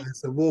 Yeah.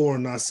 There's a war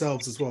on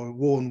ourselves as well,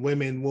 war on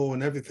women, war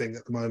on everything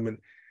at the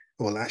moment.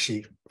 Well,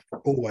 actually,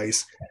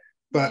 always.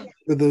 But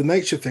with the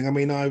nature thing, I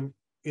mean, I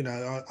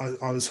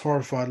was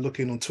horrified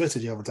looking on Twitter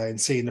the other day and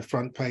seeing the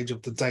front page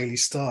of the Daily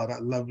Star,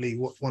 that lovely,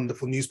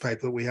 wonderful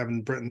newspaper that we have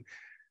in Britain,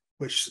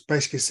 which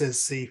basically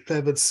says the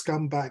feathered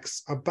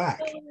scumbags are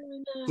back,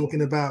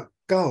 talking about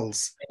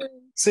gulls,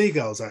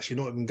 seagulls, actually,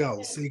 not even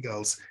gulls,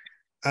 seagulls.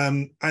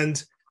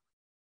 And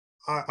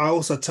I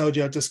also told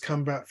you I'd just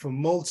come back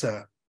from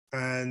Malta,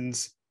 and,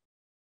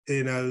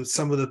 you know,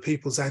 some of the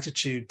people's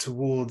attitude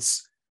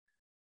towards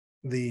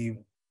the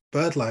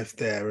bird life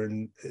there,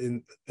 and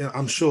you know,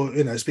 I'm sure,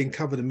 you know, it's been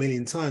covered a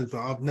million times, but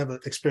I've never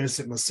experienced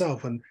it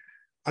myself, and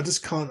I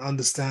just can't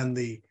understand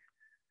the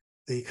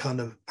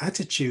kind of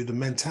attitude, the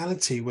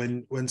mentality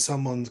when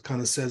someone kind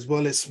of says,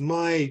 well, it's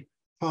my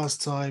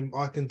pastime,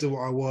 I can do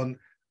what I want,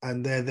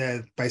 and they're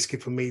there basically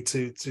for me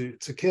to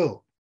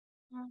kill.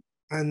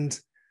 And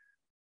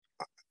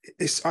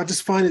I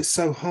just find it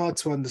so hard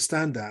to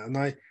understand that. And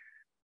I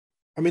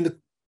mean,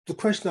 the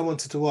question I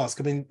wanted to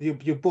ask, I mean,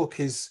 your book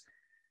is,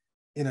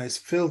 you know, it's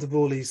filled with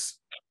all these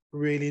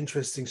really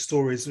interesting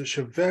stories, which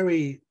are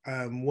very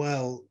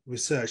well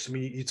researched. I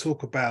mean, you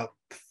talk about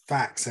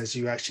facts as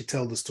you actually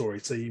tell the story.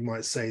 So you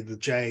might say the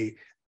jay,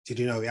 did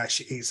you know he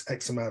actually eats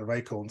X amount of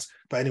acorns?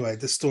 But anyway,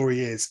 the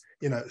story is,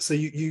 you know, so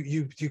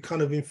you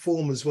kind of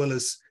inform as well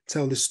as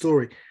tell the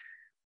story.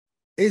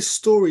 Is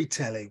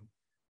storytelling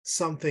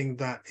something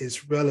that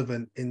is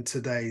relevant in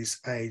today's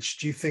age?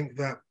 Do you think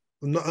that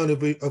not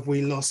only have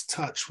we lost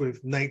touch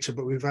with nature,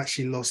 but we've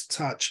actually lost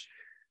touch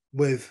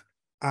with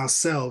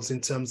ourselves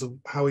in terms of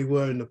how we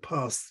were in the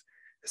past,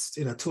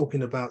 you know,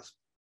 talking about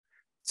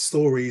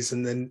stories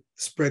and then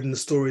spreading the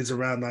stories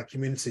around our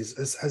communities?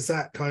 Is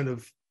that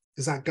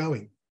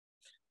going?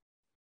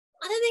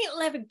 I don't think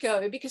it'll ever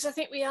go, because I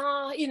think we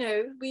are, you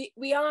know,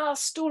 we are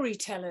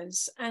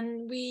storytellers,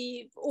 and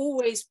we've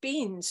always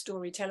been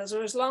storytellers,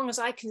 or as long as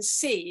I can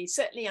see.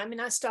 Certainly, I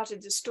mean, I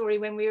started the story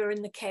when we were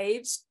in the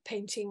caves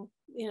painting,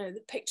 you know,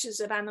 the pictures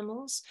of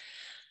animals.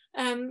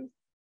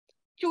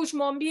 George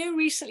Monbiot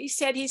recently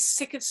said he's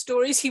sick of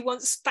stories, he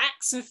wants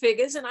facts and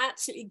figures, and I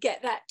absolutely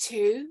get that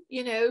too.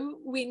 You know,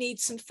 we need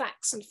some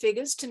facts and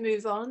figures to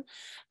move on.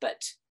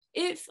 But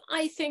if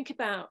I think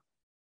about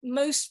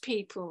most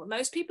people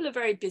are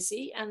very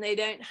busy, and they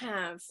don't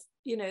have,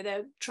 you know,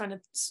 they're trying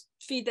to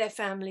feed their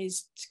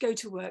families, to go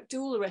to work,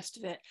 do all the rest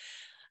of it.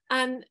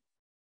 And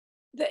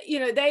that, you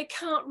know, they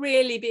can't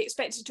really be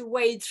expected to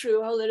wade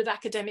through a whole lot of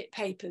academic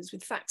papers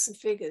with facts and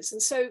figures. And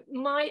so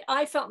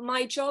I felt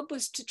my job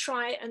was to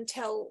try and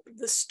tell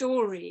the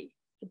story,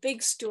 the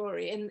big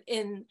story,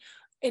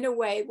 in a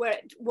way where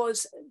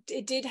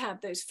it did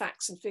have those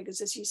facts and figures,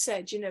 as you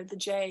said, you know, the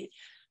jay,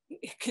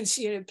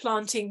 you know,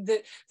 planting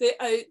the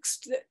oaks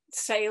that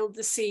sailed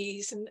the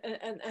seas,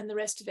 and the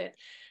rest of it.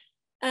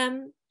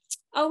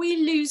 Are we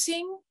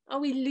losing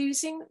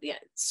the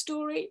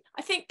story?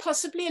 I think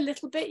possibly a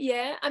little bit,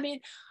 yeah. I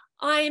mean,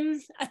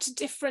 I'm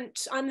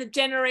the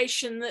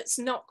generation that's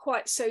not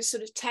quite so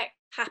sort of tech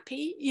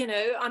happy, you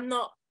know.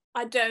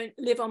 I don't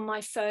live on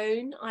my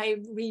phone, I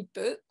read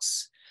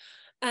books.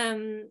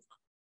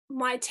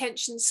 My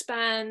attention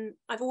span,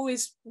 I've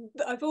always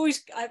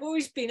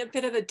been a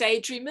bit of a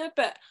daydreamer,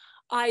 but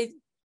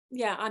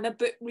I'm a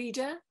book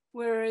reader,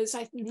 whereas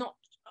I'm not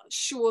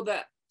sure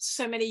that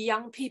so many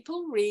young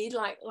people read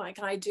like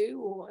I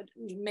do, or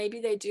maybe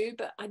they do,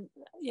 but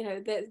you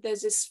know,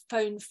 there's this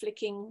phone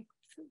flicking,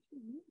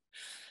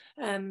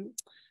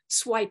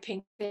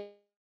 swiping.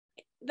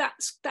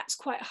 That's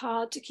quite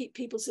hard to keep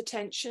people's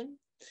attention.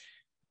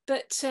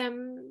 but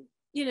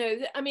you know,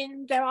 I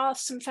mean, there are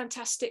some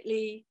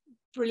fantastically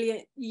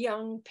brilliant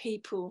young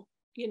people,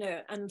 you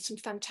know, and some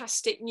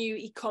fantastic new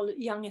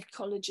young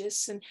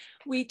ecologists. And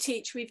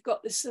we've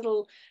got this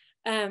little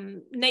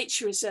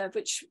nature reserve,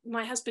 which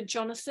my husband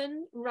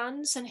Jonathan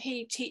runs, and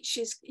he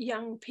teaches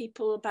young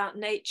people about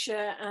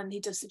nature, and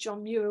he does the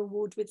John Muir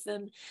Award with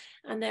them.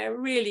 And they're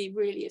really,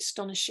 really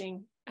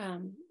astonishing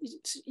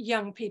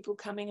young people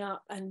coming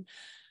up. And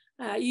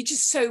you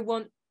just so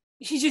want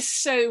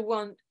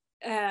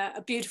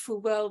a beautiful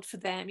world for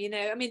them, you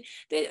know. I mean,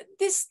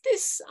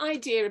 this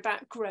idea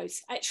about growth,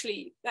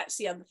 actually, that's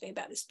the other thing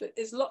about this book.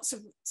 There's lots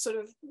of sort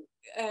of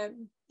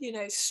you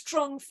know,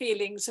 strong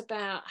feelings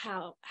about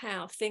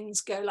how things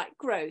go, like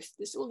growth.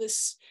 There's all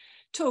this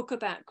talk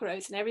about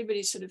growth, and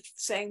everybody's sort of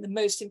saying the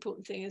most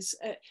important thing is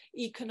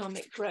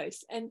economic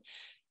growth. And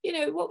you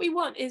know, what we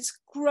want is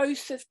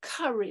growth of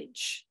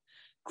courage,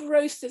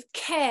 growth of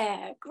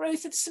care,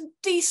 growth of some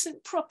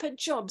decent, proper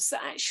jobs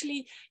that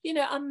actually, you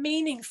know, are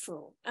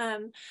meaningful,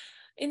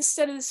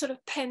 instead of the sort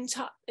of pent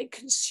up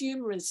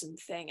consumerism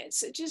thing.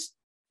 It's just,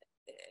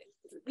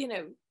 you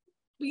know,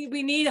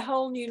 we need a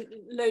whole new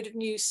load of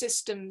new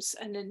systems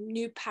and a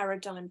new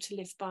paradigm to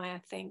live by,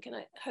 I think. And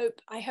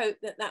I hope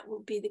that will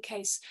be the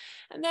case.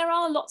 And there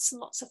are lots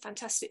and lots of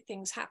fantastic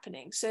things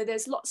happening. So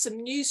there's lots of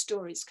news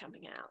stories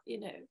coming out, you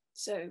know,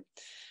 so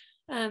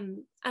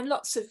and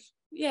lots of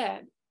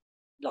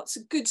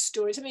good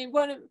stories. I mean,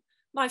 one of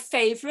my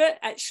favorite,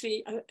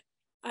 actually,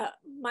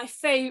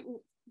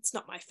 it's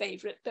not my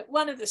favorite, but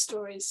one of the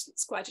stories,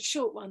 it's quite a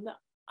short one, that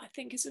I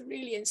think is a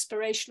really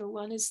inspirational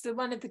one, is the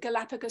one of the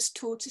Galapagos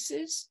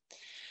tortoises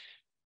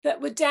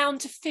that were down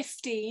to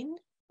 15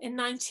 in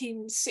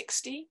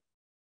 1960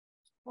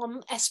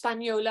 on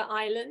Hispaniola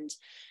Island.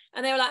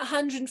 And they were like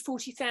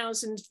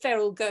 140,000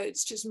 feral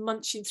goats just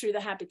munching through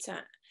the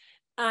habitat.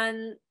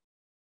 And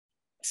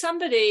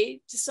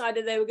somebody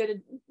decided they were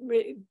going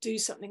to do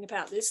something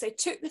about this. They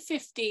took the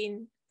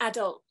 15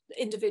 adult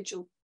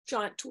individual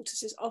giant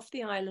tortoises off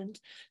the island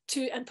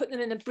and put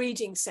them in a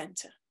breeding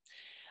center.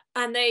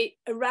 And they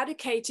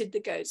eradicated the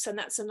goats. And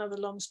that's another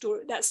long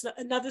story. That's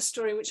another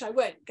story which I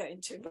won't go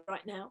into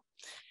right now.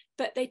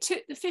 But they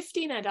took the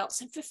 15 adults,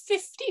 and for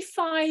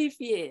 55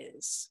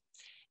 years,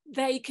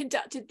 they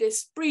conducted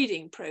this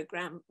breeding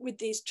program with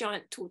these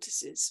giant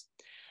tortoises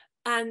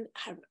and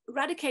have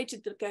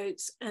eradicated the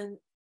goats. And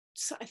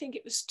so I think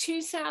it was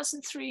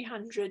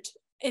 2,300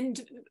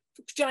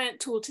 giant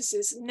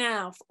tortoises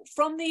now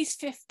from these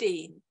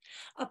 15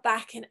 are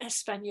back in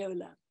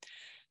Hispaniola.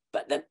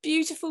 But the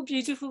beautiful,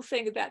 beautiful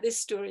thing about this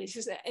story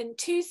is that in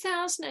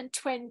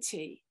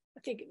 2020, I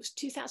think it was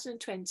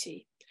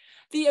 2020,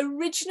 the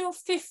original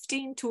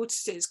 15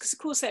 tortoises, because of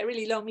course they're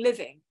really long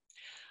living,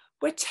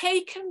 were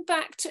taken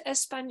back to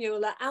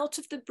Hispaniola out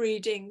of the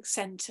breeding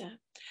center,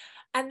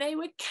 and they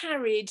were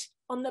carried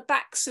on the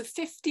backs of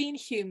 15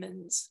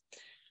 humans,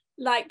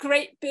 like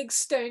great big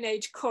Stone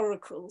Age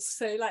coracles.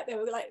 So like they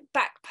were like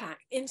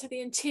backpacked into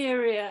the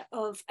interior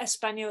of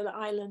Hispaniola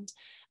Island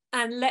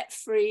and let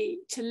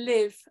free to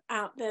live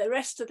out the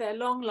rest of their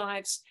long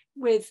lives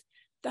with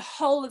the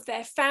whole of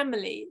their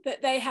family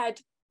that they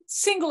had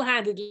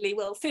single-handedly,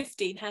 well,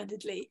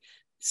 15-handedly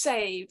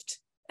saved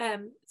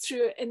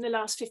through in the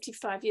last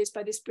 55 years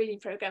by this breeding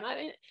program. I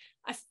mean,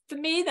 for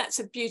me, that's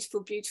a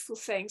beautiful, beautiful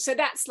thing. So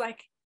that's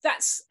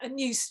a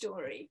news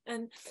story.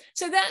 And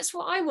so that's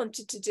what I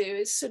wanted to do,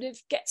 is sort of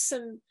get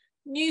some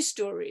news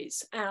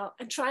stories out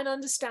and try and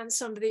understand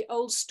some of the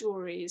old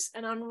stories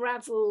and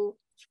unravel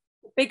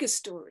the bigger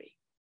story.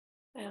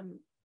 And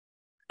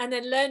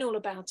then learn all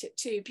about it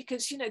too,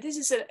 because, you know, this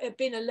has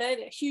been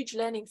a huge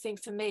learning thing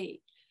for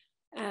me,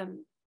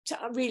 to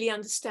really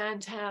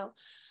understand how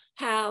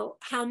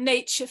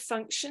nature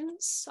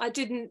functions. I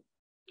didn't,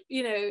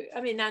 you know,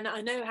 I mean,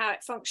 I know how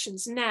it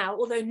functions now,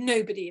 although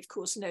nobody, of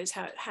course, knows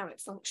how it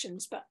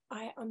functions, but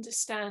I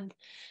understand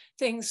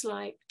things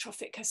like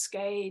trophic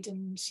cascade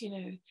and,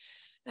 you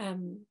know,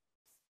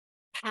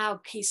 how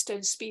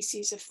keystone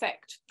species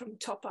affect from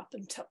top up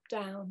and top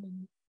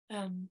down,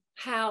 and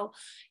how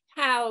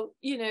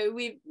you know,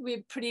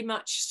 we're pretty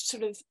much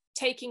sort of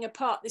taking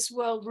apart this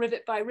world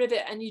rivet by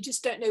rivet, and you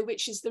just don't know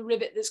which is the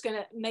rivet that's going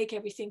to make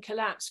everything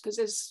collapse,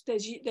 because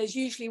there's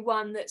usually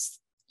one that's,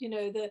 you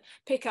know, the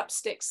pickup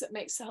sticks that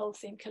makes the whole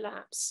thing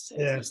collapse. So,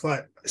 yeah, it's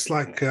like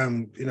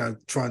you know,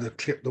 trying to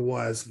clip the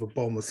wires of a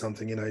bomb or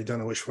something. You know, you don't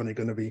know which one you're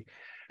going to be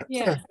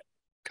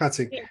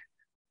cutting. Yeah.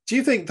 Do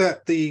you think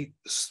that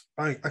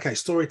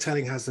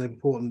storytelling has an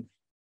important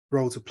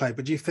role to play,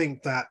 but do you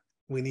think that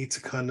we need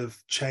to kind of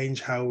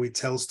change how we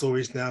tell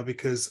stories now?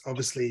 Because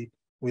obviously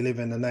we live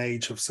in an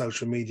age of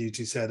social media, as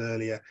you said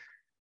earlier.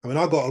 I mean,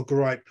 I got a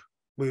gripe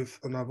with,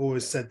 and I've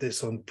always said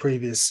this on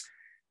previous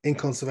In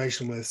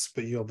Conservation With,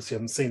 but you obviously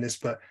haven't seen this,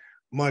 but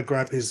my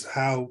gripe is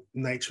how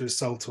nature is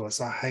sold to us.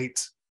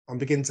 I'm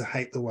beginning to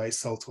hate the way it's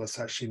sold to us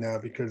actually now,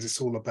 because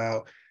it's all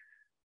about,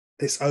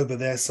 it's over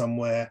there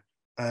somewhere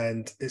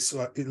and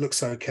it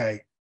looks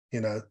okay,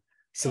 you know.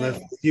 So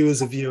that you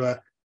as a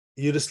viewer,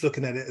 you're just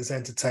looking at it as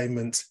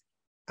entertainment,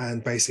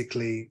 and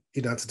basically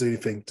you don't have to do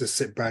anything, just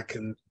sit back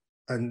and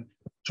and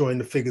drawing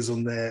the figures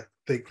on their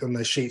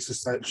sheets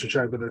to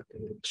show that the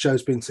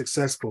show's been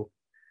successful.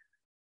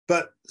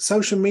 But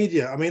social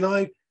media, I mean,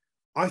 I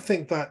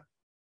think that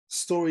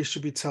stories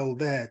should be told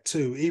there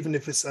too, even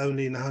if it's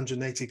only in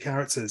 180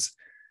 characters.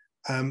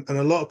 And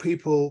a lot of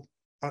people,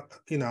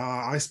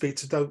 I speak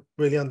to, don't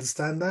really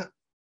understand that,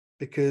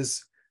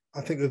 because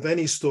I think with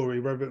any story,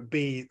 whether it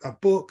be a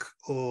book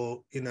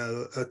or,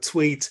 a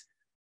tweet,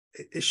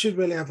 it should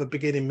really have a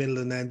beginning, middle,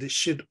 and end. It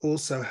should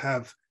also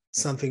have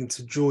something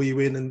to draw you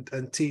in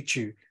and teach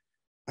you.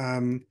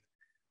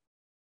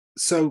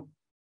 So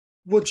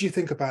what do you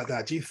think about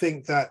that? Do you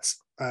think that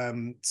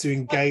to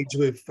engage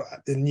with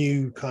the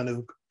new kind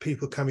of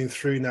people coming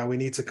through now, we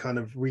need to kind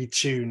of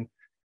retune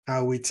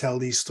how we tell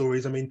these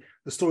stories? I mean,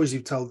 the stories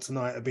you've told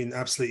tonight have been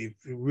absolutely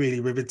really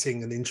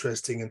riveting and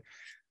interesting. And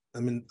I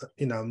mean,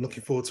 I'm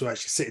looking forward to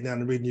actually sitting down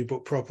and reading your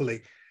book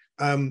properly.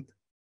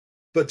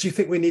 But do you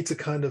think we need to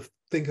kind of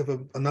think of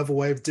another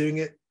way of doing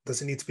it?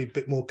 Does it need to be a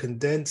bit more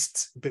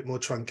condensed, a bit more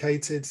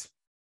truncated?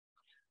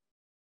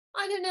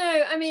 I don't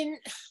know. I mean,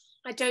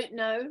 I don't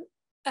know.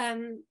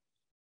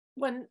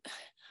 When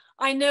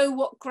I know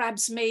what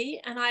grabs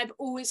me, and I've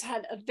always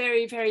had a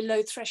very, very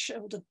low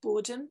threshold of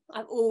boredom.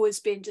 I've always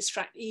been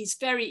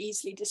very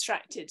easily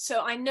distracted.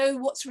 So I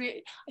know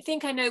I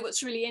think I know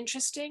what's really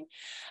interesting,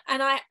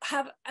 and I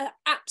have an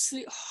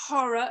absolute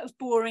horror of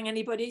boring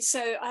anybody.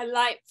 So I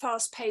like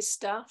fast-paced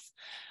stuff,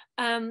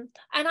 and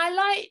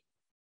I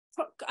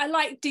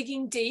like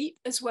digging deep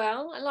as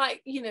well. I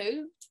like,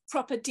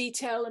 proper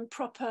detail and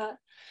proper.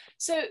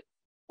 So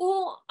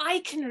all I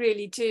can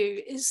really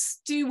do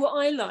is do what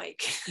I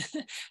like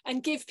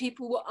and give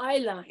people what I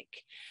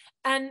like.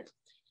 And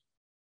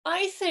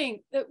I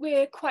think that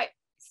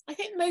I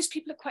think most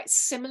people are quite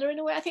similar in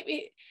a way. I think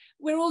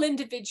we're all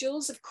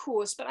individuals, of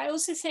course, but I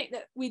also think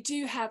that we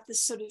do have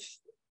this sort of,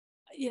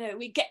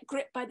 we get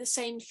gripped by the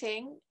same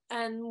thing,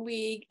 and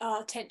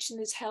our attention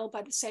is held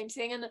by the same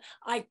thing. And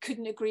I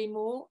couldn't agree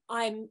more.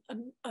 I'm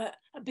a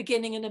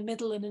beginning and a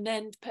middle and an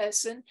end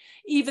person,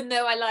 even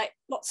though I like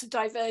lots of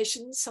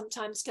diversions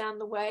sometimes down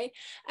the way.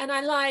 And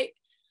I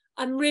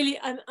am really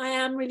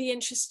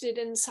interested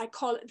in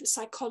the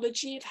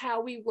psychology of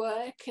how we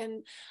work.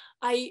 And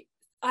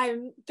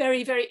I'm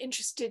very, very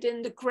interested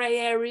in the grey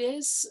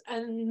areas,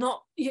 and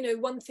not,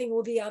 one thing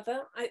or the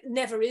other. It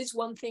never is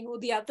one thing or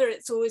the other.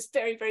 It's always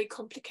very, very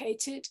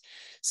complicated.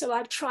 So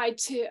I've tried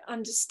to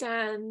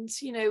understand,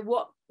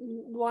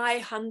 why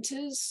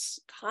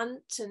hunters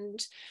hunt, and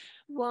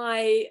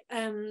why,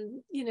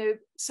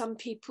 some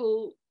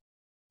people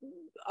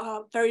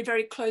are very,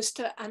 very close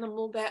to their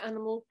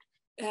animal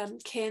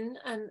kin,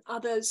 and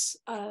others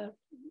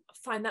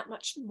find that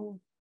much more.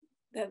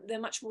 They're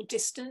much more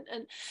distant,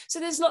 and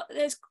so there's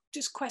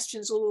just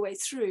questions all the way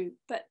through.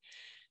 But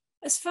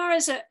as far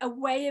as a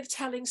way of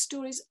telling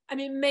stories, I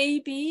mean,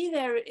 maybe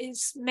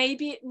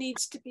it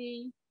needs to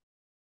be,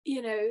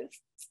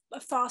 a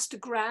faster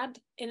grab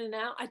in and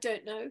out. I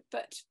don't know,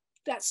 but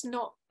that's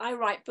not. I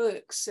write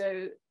books,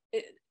 so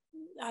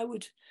I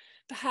would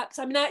perhaps.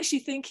 I'm actually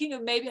thinking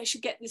of maybe I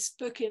should get this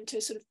book into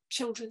a sort of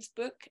children's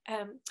book.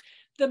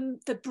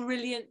 The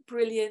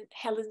brilliant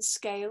Helen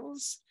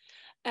Scales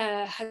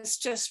has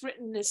just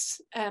written this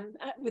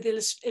with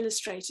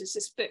illustrators,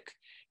 this book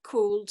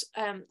called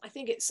I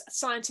think it's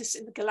Scientists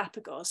in the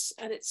Galapagos,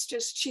 and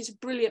she's a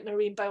brilliant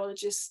marine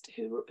biologist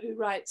who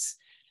writes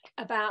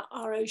about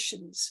our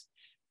oceans,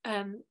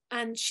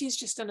 and she's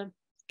just done a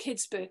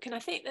kids book. And I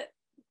think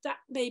that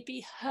may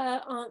be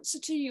her answer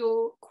to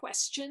your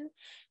question,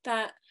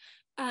 that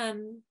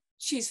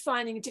she's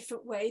finding a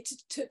different way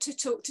to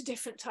talk to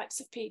different types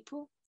of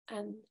people.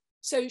 And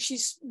so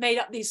she's made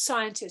up these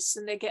scientists,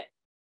 and they get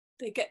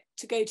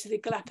to go to the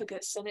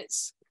Galapagos, and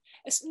it's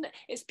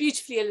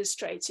beautifully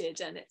illustrated,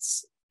 and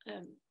it's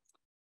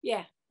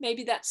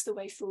maybe that's the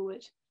way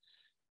forward.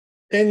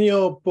 In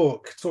your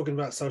book, talking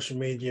about social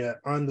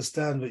media, I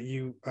understand that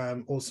you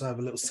also have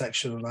a little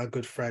section on our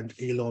good friend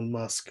Elon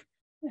Musk.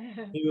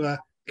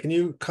 Can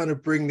you kind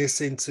of bring this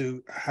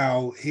into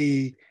how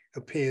he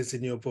appears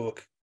in your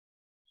book?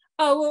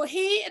 Oh, well,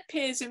 he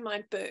appears in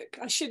my book.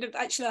 I should have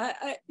actually,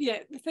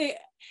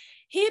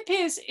 he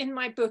appears in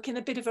my book in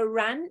a bit of a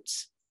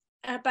rant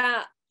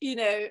about,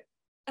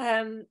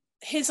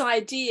 his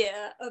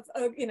idea of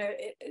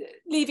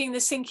leaving the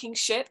sinking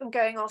ship and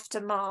going off to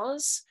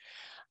Mars,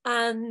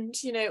 and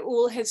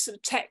all his sort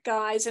of tech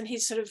guys, and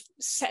he's sort of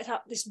set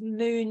up this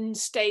moon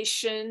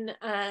station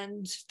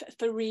and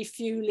for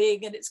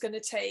refueling, and it's going to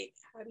take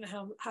I don't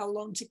know how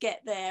long to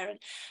get there,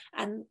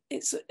 and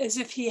it's as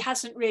if he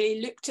hasn't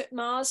really looked at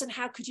Mars, and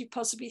how could you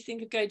possibly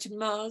think of going to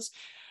Mars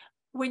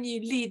when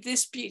you leave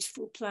this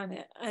beautiful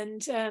planet?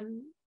 And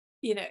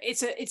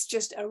it's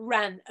just a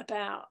rant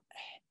about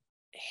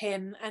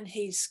him, and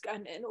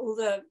and all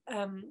the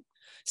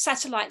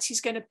satellites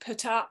he's going to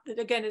put up that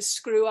are going to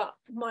screw up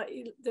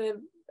the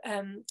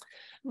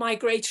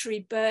migratory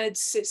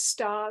birds,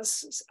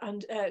 stars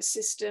and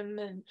system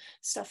and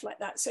stuff like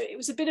that. So it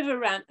was a bit of a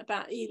rant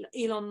about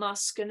Elon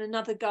Musk and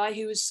another guy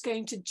who was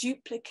going to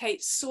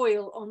duplicate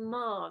soil on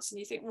Mars. And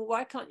you think, well,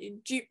 why can't you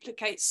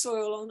duplicate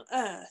soil on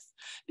Earth?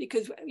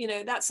 Because, you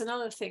know, that's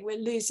another thing, we're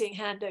losing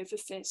hand over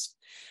fist.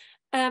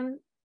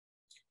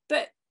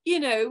 But, you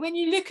know, when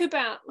you think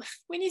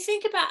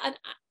about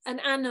an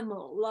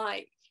animal,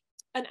 like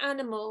an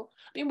animal,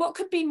 I mean, what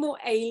could be more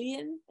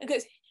alien?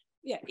 Because,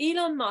 yeah,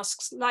 Elon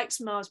Musk likes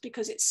Mars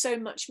because it's so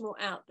much more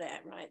out there,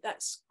 right?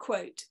 That's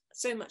quote,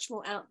 so much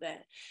more out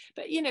there.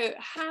 But, you know,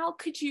 how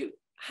could you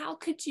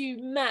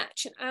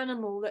match an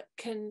animal that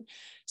can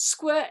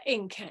squirt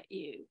ink at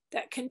you,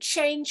 that can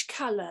change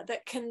color,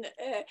 that can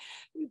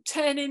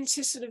turn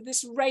into sort of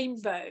this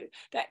rainbow,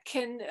 that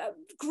can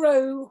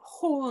grow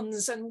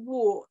horns and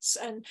warts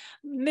and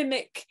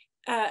mimic,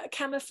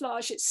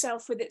 camouflage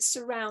itself with its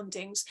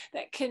surroundings,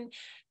 that can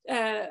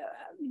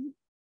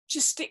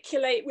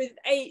gesticulate with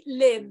 8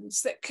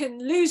 limbs, that can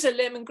lose a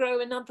limb and grow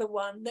another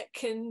one, that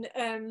can,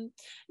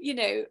 you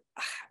know,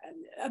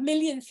 a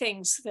million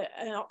things that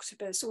an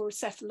octopus or a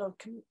cephalod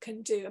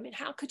can do. I mean,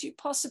 how could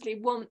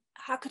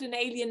an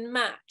alien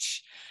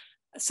match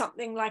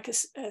something like a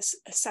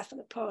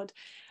cephalopod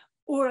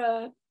or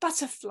a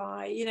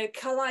butterfly, you know,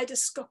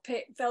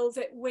 kaleidoscopic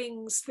velvet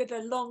wings with a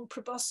long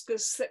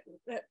proboscis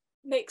that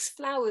makes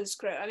flowers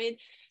grow? I mean,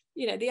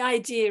 you know, the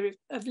idea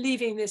of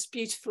leaving this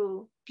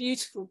beautiful,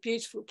 beautiful,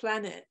 beautiful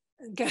planet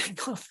and going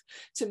off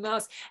to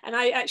Mars. And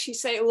I actually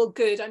say, oh, well,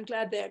 good, I'm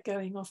glad they're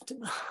going off to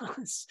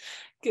Mars.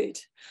 Good.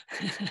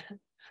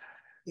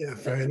 Yeah,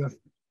 fair enough.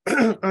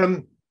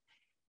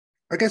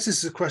 I guess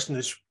this is a question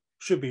that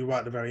should be right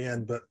at the very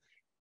end, but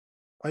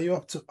are you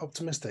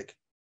optimistic?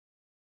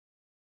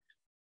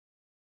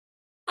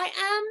 I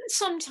am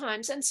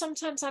sometimes, and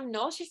sometimes I'm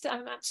not, if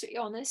I'm absolutely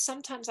honest.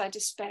 Sometimes I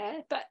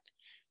despair, but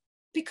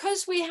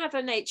because we have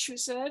a nature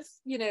reserve,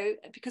 you know,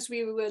 because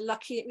we were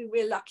lucky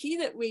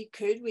that we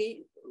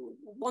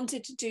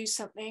wanted to do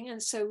something, and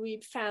so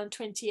we found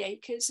 20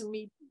 acres, and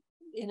we,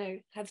 you know,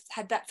 have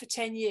had that for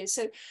 10 years.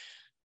 So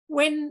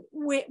when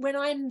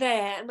I'm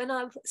there and when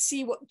I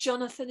see what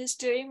Jonathan is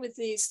doing with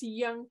the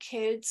young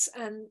kids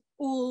and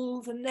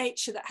all the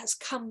nature that has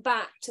come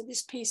back to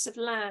this piece of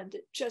land,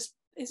 it just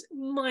is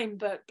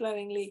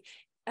mind-blowingly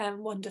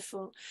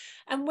wonderful.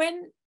 And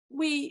when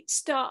we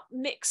start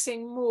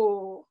mixing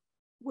more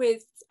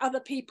with other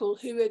people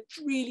who are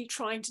really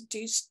trying to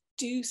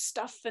do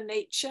stuff for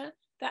nature,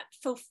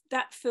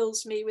 that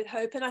fills me with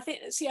hope. And I think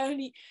that's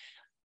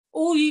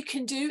all you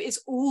can do is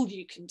all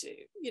you can do,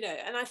 you know.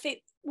 And I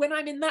think when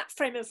I'm in that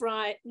frame of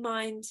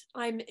mind,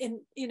 I'm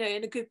in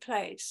a good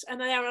place.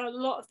 And there are a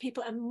lot of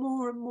people, and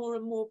more and more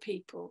and more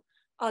people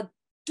are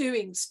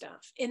doing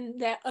stuff in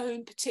their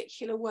own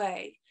particular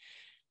way.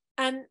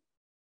 And,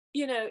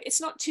 you know, it's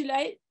not too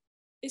late.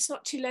 It's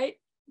not too late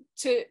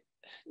to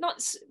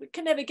we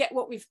can never get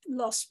what we've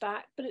lost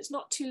back, but it's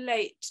not too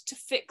late to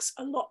fix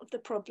a lot of the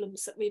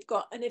problems that we've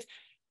got. And if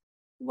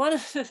one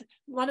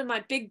of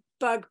my big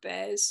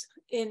bugbears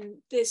in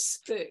this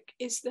book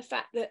is the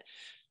fact that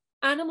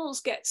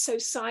animals get so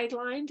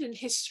sidelined in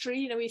history,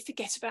 you know, we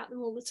forget about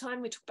them all the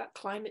time. We talk about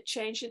climate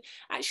change, and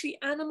actually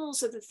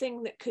animals are the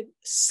thing that could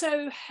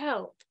so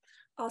help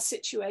our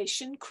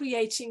situation,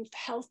 creating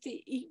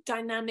healthy,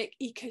 dynamic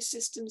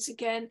ecosystems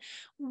again.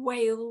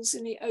 Whales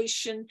in the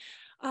ocean,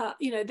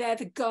 you know, they're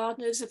the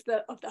gardeners of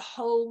the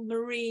whole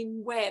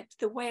marine web.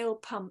 The whale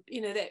pump,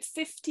 you know, they're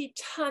 50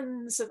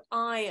 tons of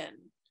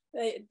iron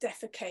they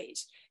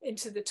defecate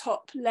into the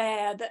top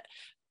layer that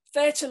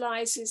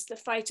fertilizes the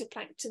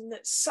phytoplankton,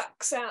 that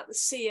sucks out the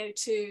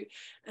CO2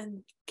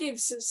 and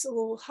gives us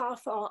all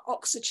half our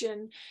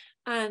oxygen.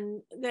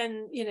 And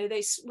then, you know,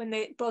 when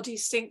their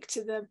bodies sink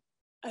to the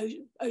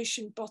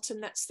ocean bottom,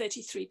 that's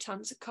 33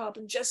 tons of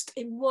carbon just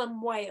in one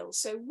whale.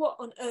 So what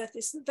on earth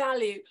is the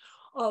value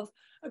of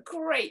a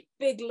great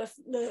big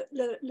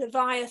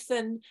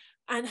leviathan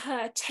and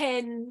her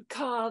 10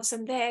 calves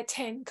and their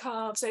 10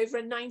 calves over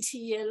a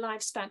 90-year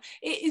lifespan?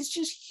 It is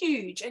just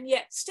huge. And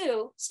yet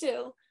still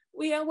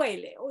we are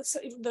whaling. Also,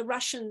 even the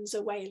Russians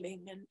are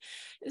whaling,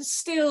 and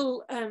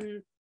still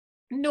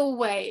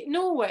Norway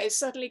is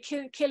suddenly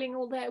killing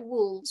all their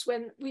wolves,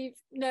 when we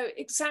know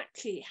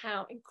exactly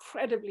how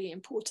incredibly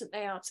important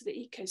they are to the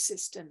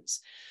ecosystems.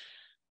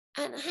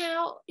 And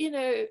how, you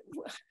know,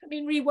 I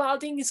mean,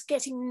 rewilding is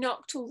getting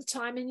knocked all the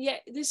time, and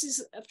yet this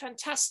is a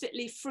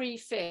fantastically free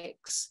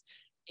fix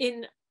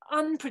in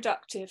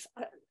unproductive,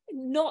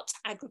 not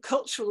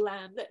agricultural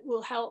land that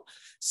will help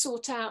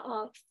sort out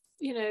our,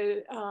 you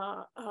know,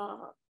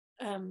 our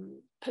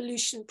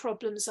pollution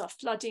problems, our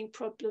flooding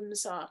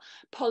problems, our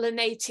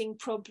pollinating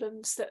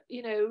problems that,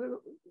 you know,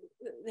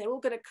 they're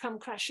all going to come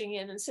crashing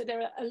in. And so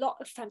there are a lot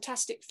of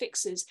fantastic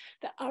fixes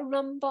that are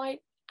run by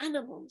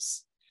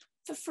animals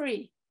for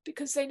free,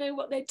 because they know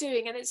what they're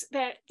doing. And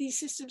these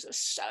systems are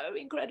so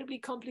incredibly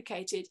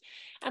complicated,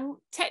 and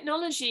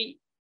technology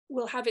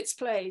will have its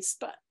place,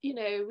 but, you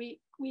know, we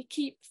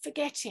keep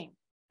forgetting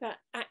that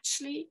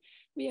actually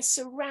we are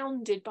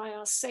surrounded by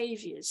our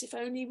saviors. If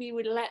only we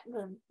would let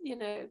them, you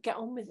know, get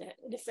on with it,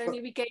 and if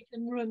only we gave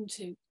them room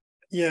to.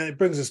 Yeah, it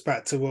brings us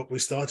back to what we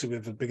started with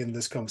at the beginning of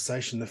this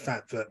conversation, the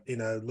fact that, you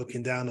know,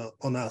 looking down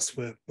on us,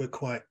 we're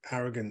quite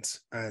arrogant,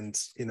 and,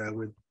 you know,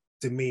 we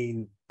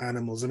demean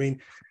animals. I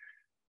mean,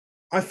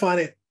 I find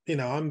it, you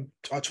know,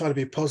 I try to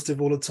be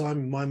positive all the time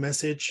in my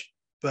message,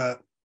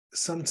 but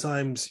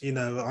sometimes, you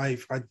know, I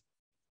find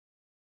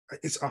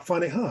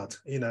it hard.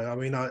 You know, I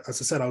mean,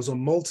 as I said, I was on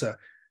Malta,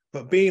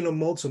 but being on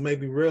Malta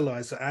made me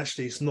realize that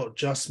actually it's not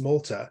just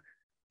Malta,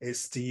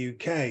 it's the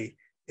UK,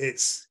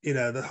 it's, you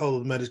know, the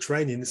whole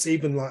Mediterranean. It's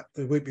even like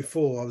the week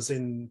before I was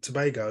in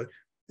Tobago.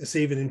 It's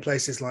even in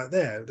places like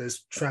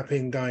there's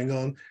trapping going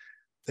on.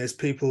 There's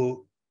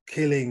people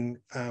killing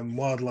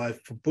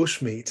wildlife for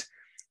bushmeat,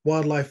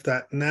 wildlife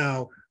that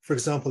now, for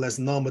example, there's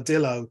an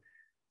armadillo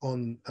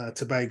on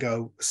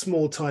Tobago,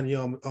 small, tiny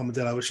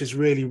armadillo, which is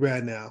really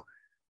rare now,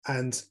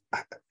 and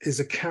is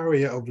a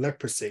carrier of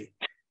leprosy.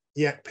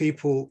 Yet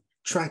people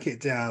track it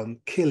down,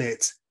 kill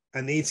it,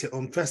 and eat it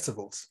on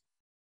festivals.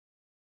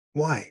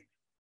 Why?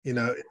 You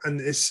know, and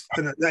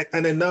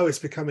they know it's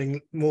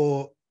becoming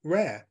more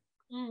rare,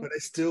 but they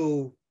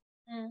still,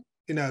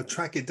 you know,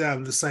 track it down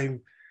with the same,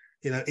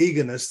 you know,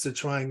 eagerness to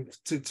try and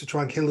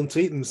kill them, to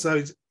eat them.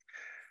 So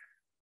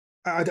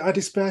I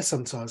despair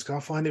sometimes,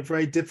 because I find it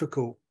very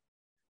difficult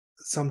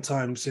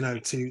sometimes, you know,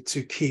 to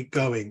keep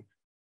going.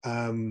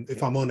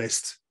 If I'm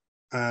honest,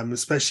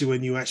 especially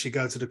when you actually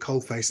go to the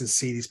coalface and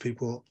see these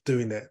people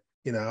doing it.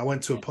 You know, I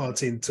went to a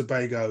party in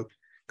Tobago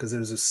because there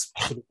was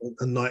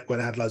a night where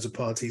they had loads of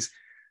parties,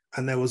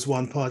 and there was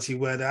one party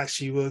where they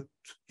actually were,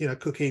 you know,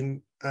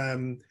 cooking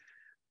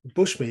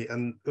bushmeat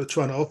and were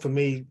trying to offer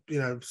me, you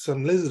know,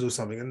 some lizard or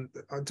something, and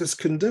I just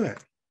couldn't do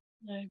it.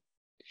 No,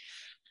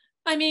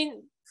 I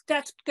mean,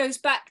 that goes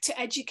back to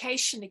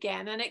education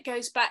again, and it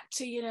goes back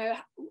to, you know,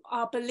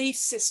 our belief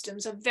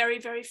systems are very,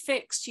 very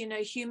fixed. You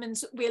know,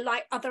 humans, we're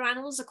like other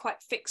animals, are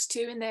quite fixed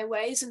too in their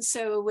ways, and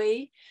so are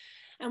we.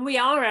 And we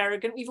are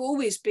arrogant. We've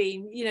always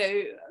been, you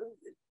know.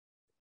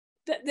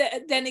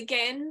 Then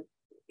again,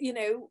 you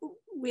know,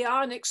 we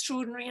are an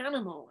extraordinary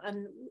animal,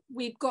 and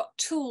we've got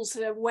tools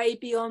that are way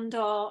beyond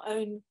our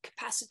own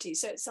capacity.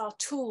 So it's our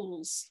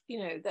tools, you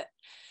know, that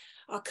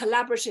are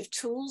collaborative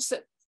tools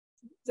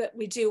that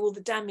we do all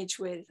the damage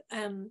with.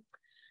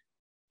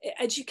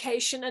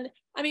 Education, and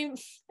I mean,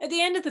 at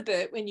the end of the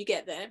book, when you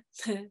get there,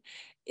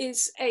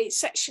 is a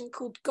section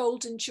called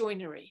golden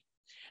joinery,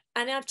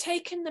 and I've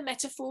taken the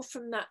metaphor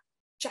from that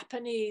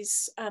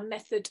Japanese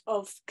method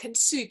of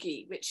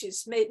kintsugi, which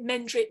is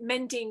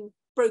mending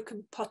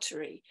broken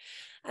pottery,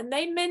 and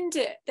they mend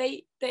it.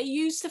 They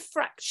use the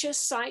fracture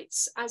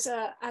sites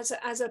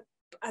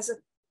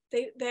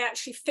they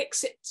actually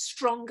fix it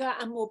stronger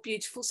and more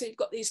beautiful. So you've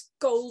got these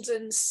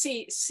golden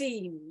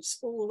seams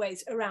all the way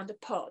around a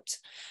pot,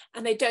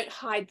 and they don't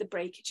hide the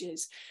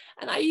breakages.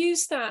 And I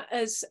use that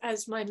as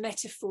my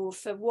metaphor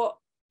for what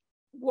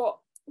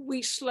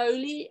we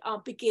slowly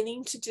are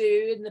beginning to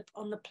do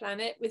on the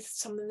planet, with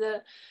some of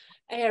the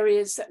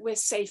areas that we're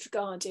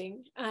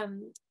safeguarding,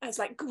 as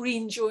like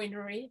green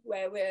joinery,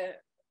 where we're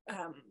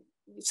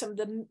some of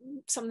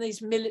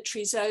these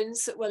military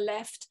zones that were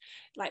left,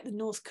 like the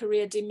North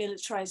Korea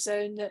demilitarized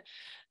zone,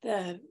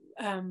 that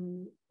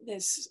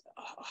there's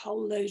a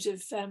whole load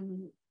of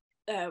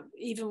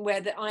even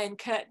where the Iron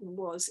Curtain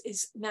was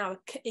is now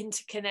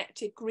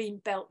interconnected green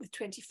belt with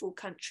 24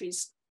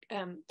 countries.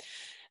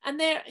 And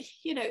there,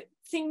 you know,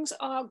 things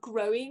are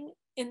growing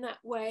in that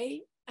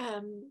way.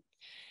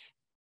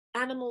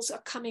 Animals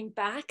are coming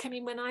back. I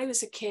mean, when I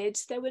was a kid,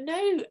 there were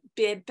no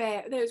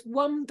bear. There was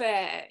one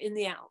bear in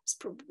the Alps,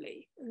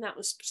 probably, and that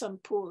was some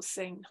poor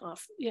thing.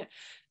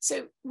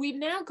 So we've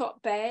now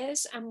got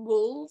bears and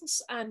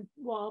wolves and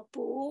wild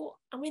boar,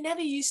 and we never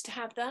used to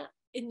have that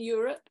in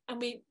Europe. And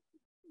we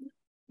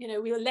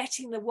were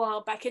letting the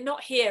wild back in.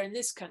 Not here in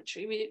this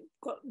country. We've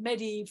got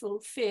medieval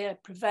fear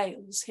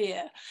prevails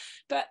here,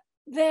 but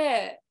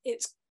there,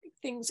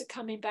 things are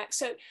coming back.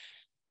 So,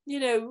 you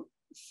know.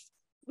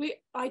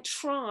 I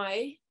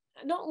try,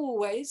 not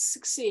always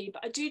succeed,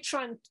 but I do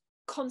try and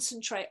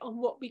concentrate on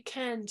what we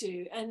can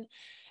do, and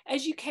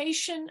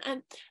education.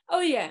 And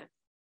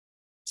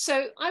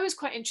so I was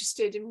quite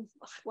interested in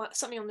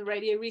something on the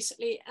radio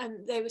recently,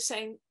 and they were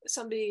saying,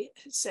 somebody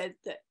had said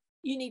that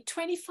you need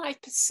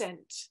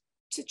 25%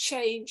 to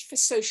change for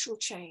social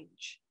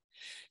change.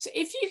 So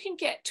if you can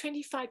get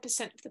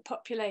 25% of the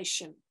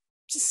population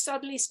to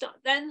suddenly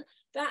start, then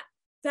that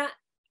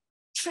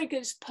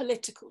triggers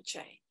political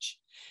change.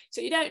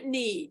 So you don't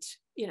need,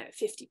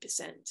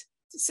 50%.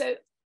 So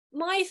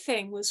my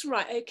thing was,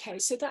 right, okay,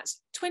 so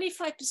that's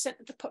 25%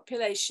 of the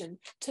population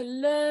to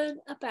learn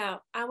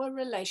about our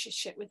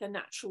relationship with the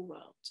natural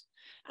world.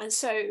 And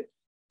so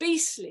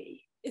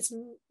Beastly is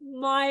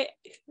my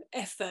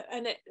effort,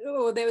 and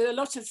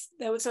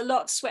there was a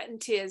lot of sweat and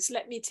tears,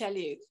 let me tell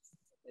you.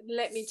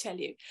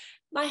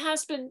 My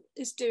husband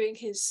is doing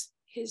his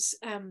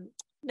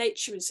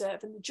nature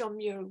reserve and the John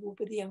Muir Award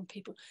with the young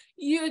people.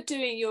 You're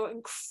doing your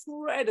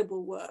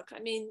incredible work. I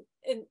mean,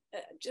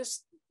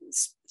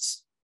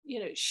 you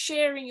know,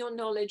 sharing your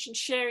knowledge and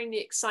sharing the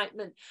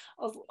excitement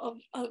of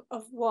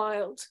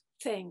wild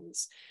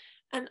things.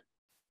 And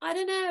I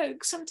don't know,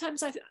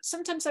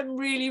 sometimes I'm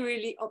really,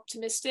 really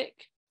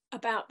optimistic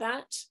about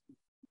that,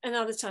 and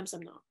other times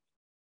I'm not.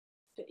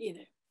 But you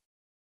know.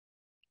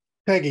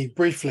 Keggie,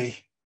 briefly,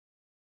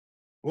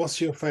 what's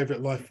your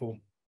favorite life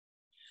form?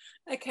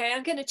 Okay,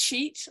 I'm going to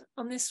cheat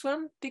on this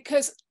one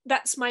because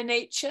that's my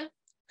nature.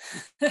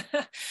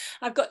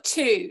 I've got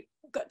two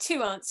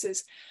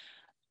answers.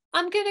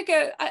 I'm going to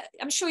go,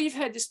 I'm sure you've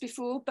heard this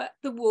before, but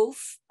the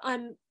wolf.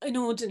 I'm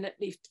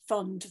inordinately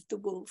fond of the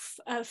wolf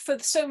for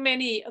so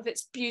many of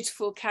its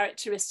beautiful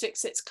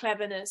characteristics, its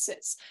cleverness,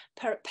 its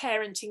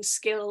parenting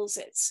skills,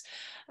 its,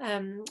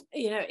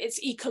 you know,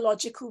 its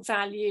ecological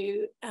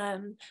value,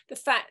 the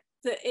fact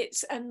that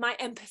and my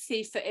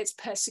empathy for its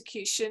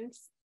persecution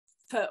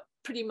for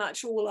pretty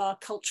much all our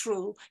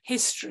cultural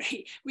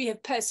history. We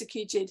have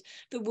persecuted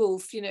the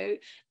wolf. You know,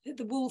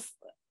 the wolf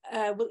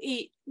will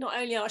eat not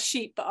only our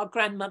sheep but our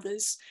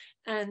grandmothers,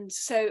 and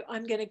so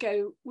I'm going to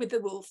go with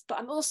the wolf. But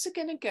I'm also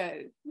going to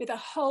go with a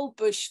whole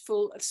bush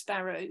full of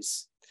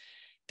sparrows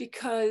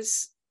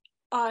because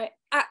I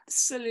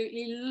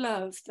absolutely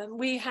love them.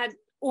 We had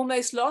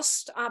almost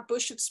lost our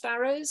bush of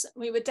sparrows.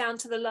 We were down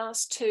to the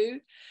last two,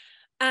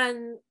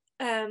 and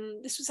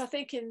this was, I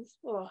think, in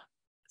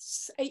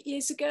 8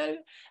 years ago,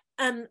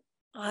 and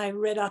I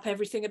read up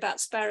everything about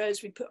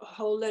sparrows. We put a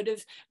whole load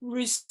of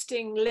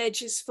roosting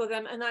ledges for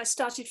them, and I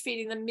started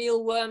feeding them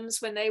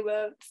mealworms when they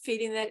were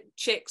feeding their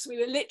chicks. We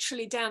were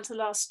literally down to the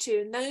last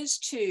two, and those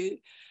two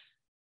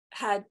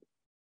had,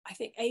 I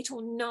think, 8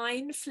 or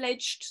 9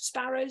 fledged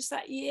sparrows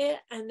that year,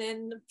 and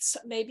then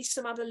maybe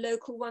some other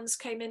local ones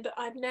came in. But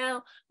I've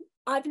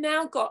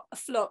now got a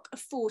flock of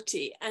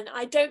 40, and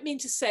I don't mean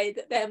to say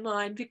that they're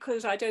mine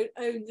because I don't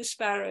own the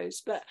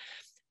sparrows, but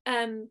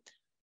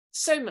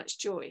so much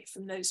joy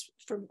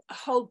from a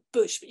whole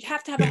bush. But you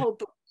have to have a whole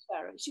bush of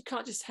sparrows. You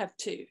can't just have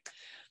 2.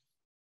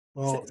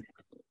 Well,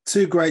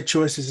 2 great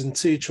choices, and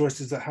 2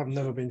 choices that have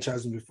never been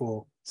chosen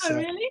before. So, oh,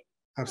 really?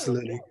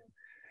 Absolutely.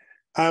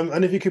 Oh, okay.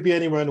 And if you could be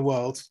anywhere in the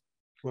world,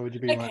 where would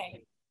you be?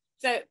 Okay,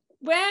 so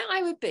where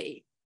I would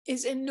be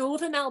is in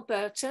northern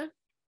Alberta,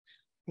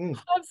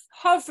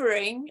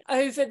 hovering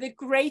over the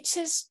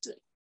greatest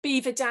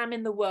beaver dam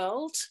in the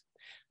world.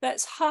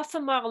 That's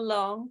 0.5 mile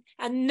long,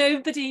 and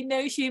no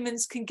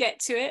humans can get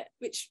to it,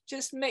 which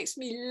just makes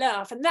me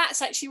laugh. And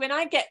that's actually when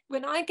I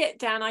get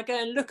down, I go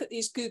and look at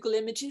these Google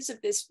images of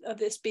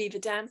this beaver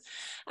dam,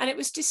 and it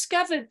was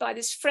discovered by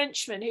this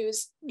Frenchman who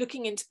was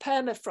looking into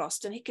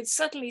permafrost, and he could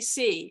suddenly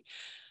see,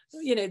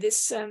 you know,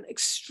 this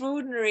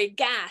extraordinary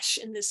gash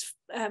in this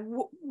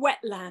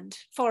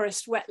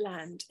forest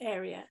wetland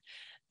area.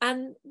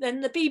 And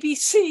then the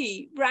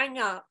BBC rang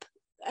up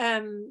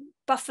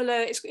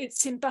Buffalo.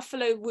 It's in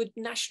Buffalo Wood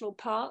National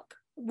Park,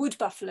 Wood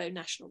Buffalo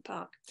National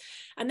Park,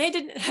 and they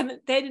didn't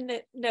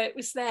know it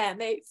was there.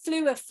 They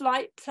flew a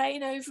flight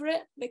plane over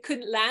it. They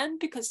couldn't land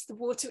because the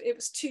water, it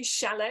was too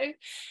shallow,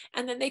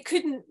 and then they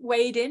couldn't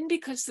wade in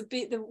because the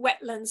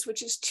wetlands were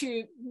just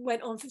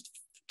went on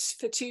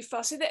for too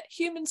far, so that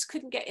humans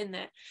couldn't get in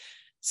there.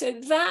 So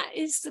that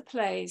is the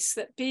place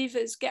that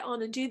beavers get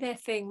on and do their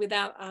thing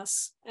without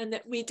us, and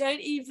that we're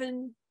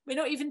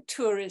not even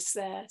tourists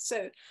there.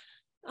 So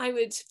I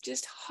would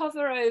just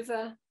hover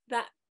over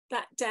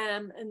that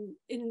dam, and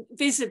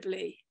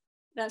invisibly,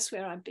 that's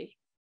where I'd be.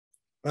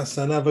 That's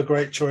another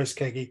great choice,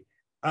 Keggie.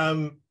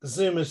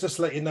 Zoomers, just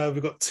to let you know,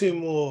 we've got 2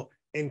 more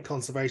in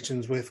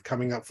conservations with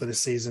coming up for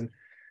this season.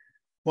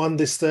 One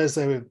this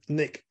Thursday with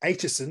Nick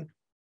Aitchison,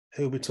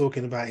 who'll be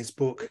talking about his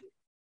book,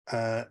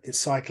 It's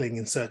Cycling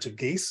in Search of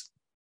Geese.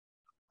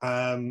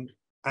 And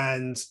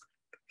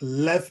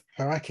Lev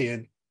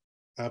Parakian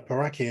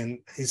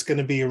is going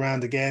to be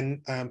around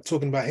again,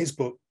 talking about his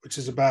book, which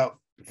is about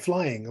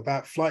flight.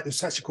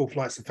 It's actually called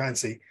Flights of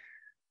Fancy,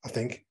 I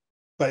think,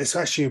 but it's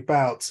actually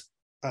about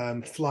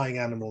flying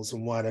animals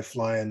and why they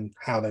fly and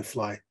how they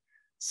fly.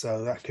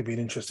 So that could be an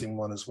interesting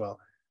one as well.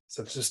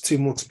 So it's just 2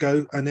 more to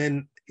go, and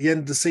then the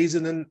end of the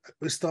season, and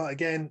we'll start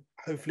again,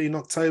 hopefully in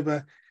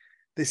October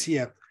this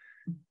year.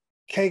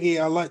 Keggie,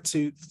 I'd like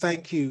to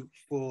thank you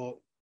for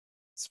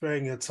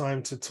sparing your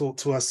time to talk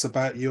to us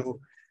about your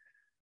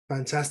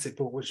fantastic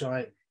book, which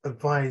I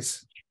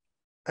advise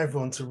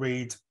everyone to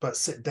read, but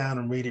sit down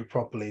and read it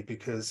properly,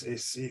 because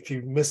if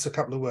you miss a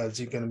couple of words,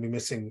 you're going to be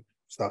missing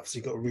stuff. So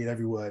you've got to read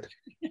every word.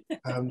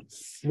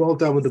 Well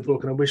done with the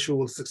book, and I wish you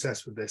all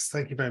success with this.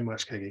 Thank you very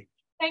much, Keggie.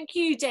 Thank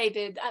you,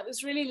 David. That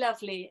was really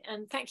lovely,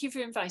 and thank you for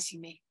inviting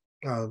me.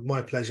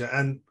 My pleasure.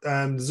 And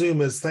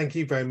Zoomers, thank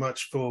you very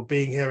much for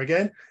being here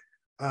again.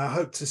 I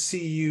hope to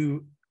see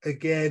you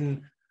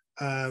again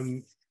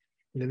in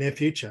the near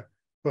future.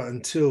 But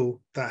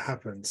until that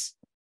happens,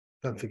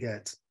 don't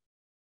forget,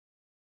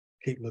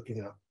 keep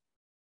looking up.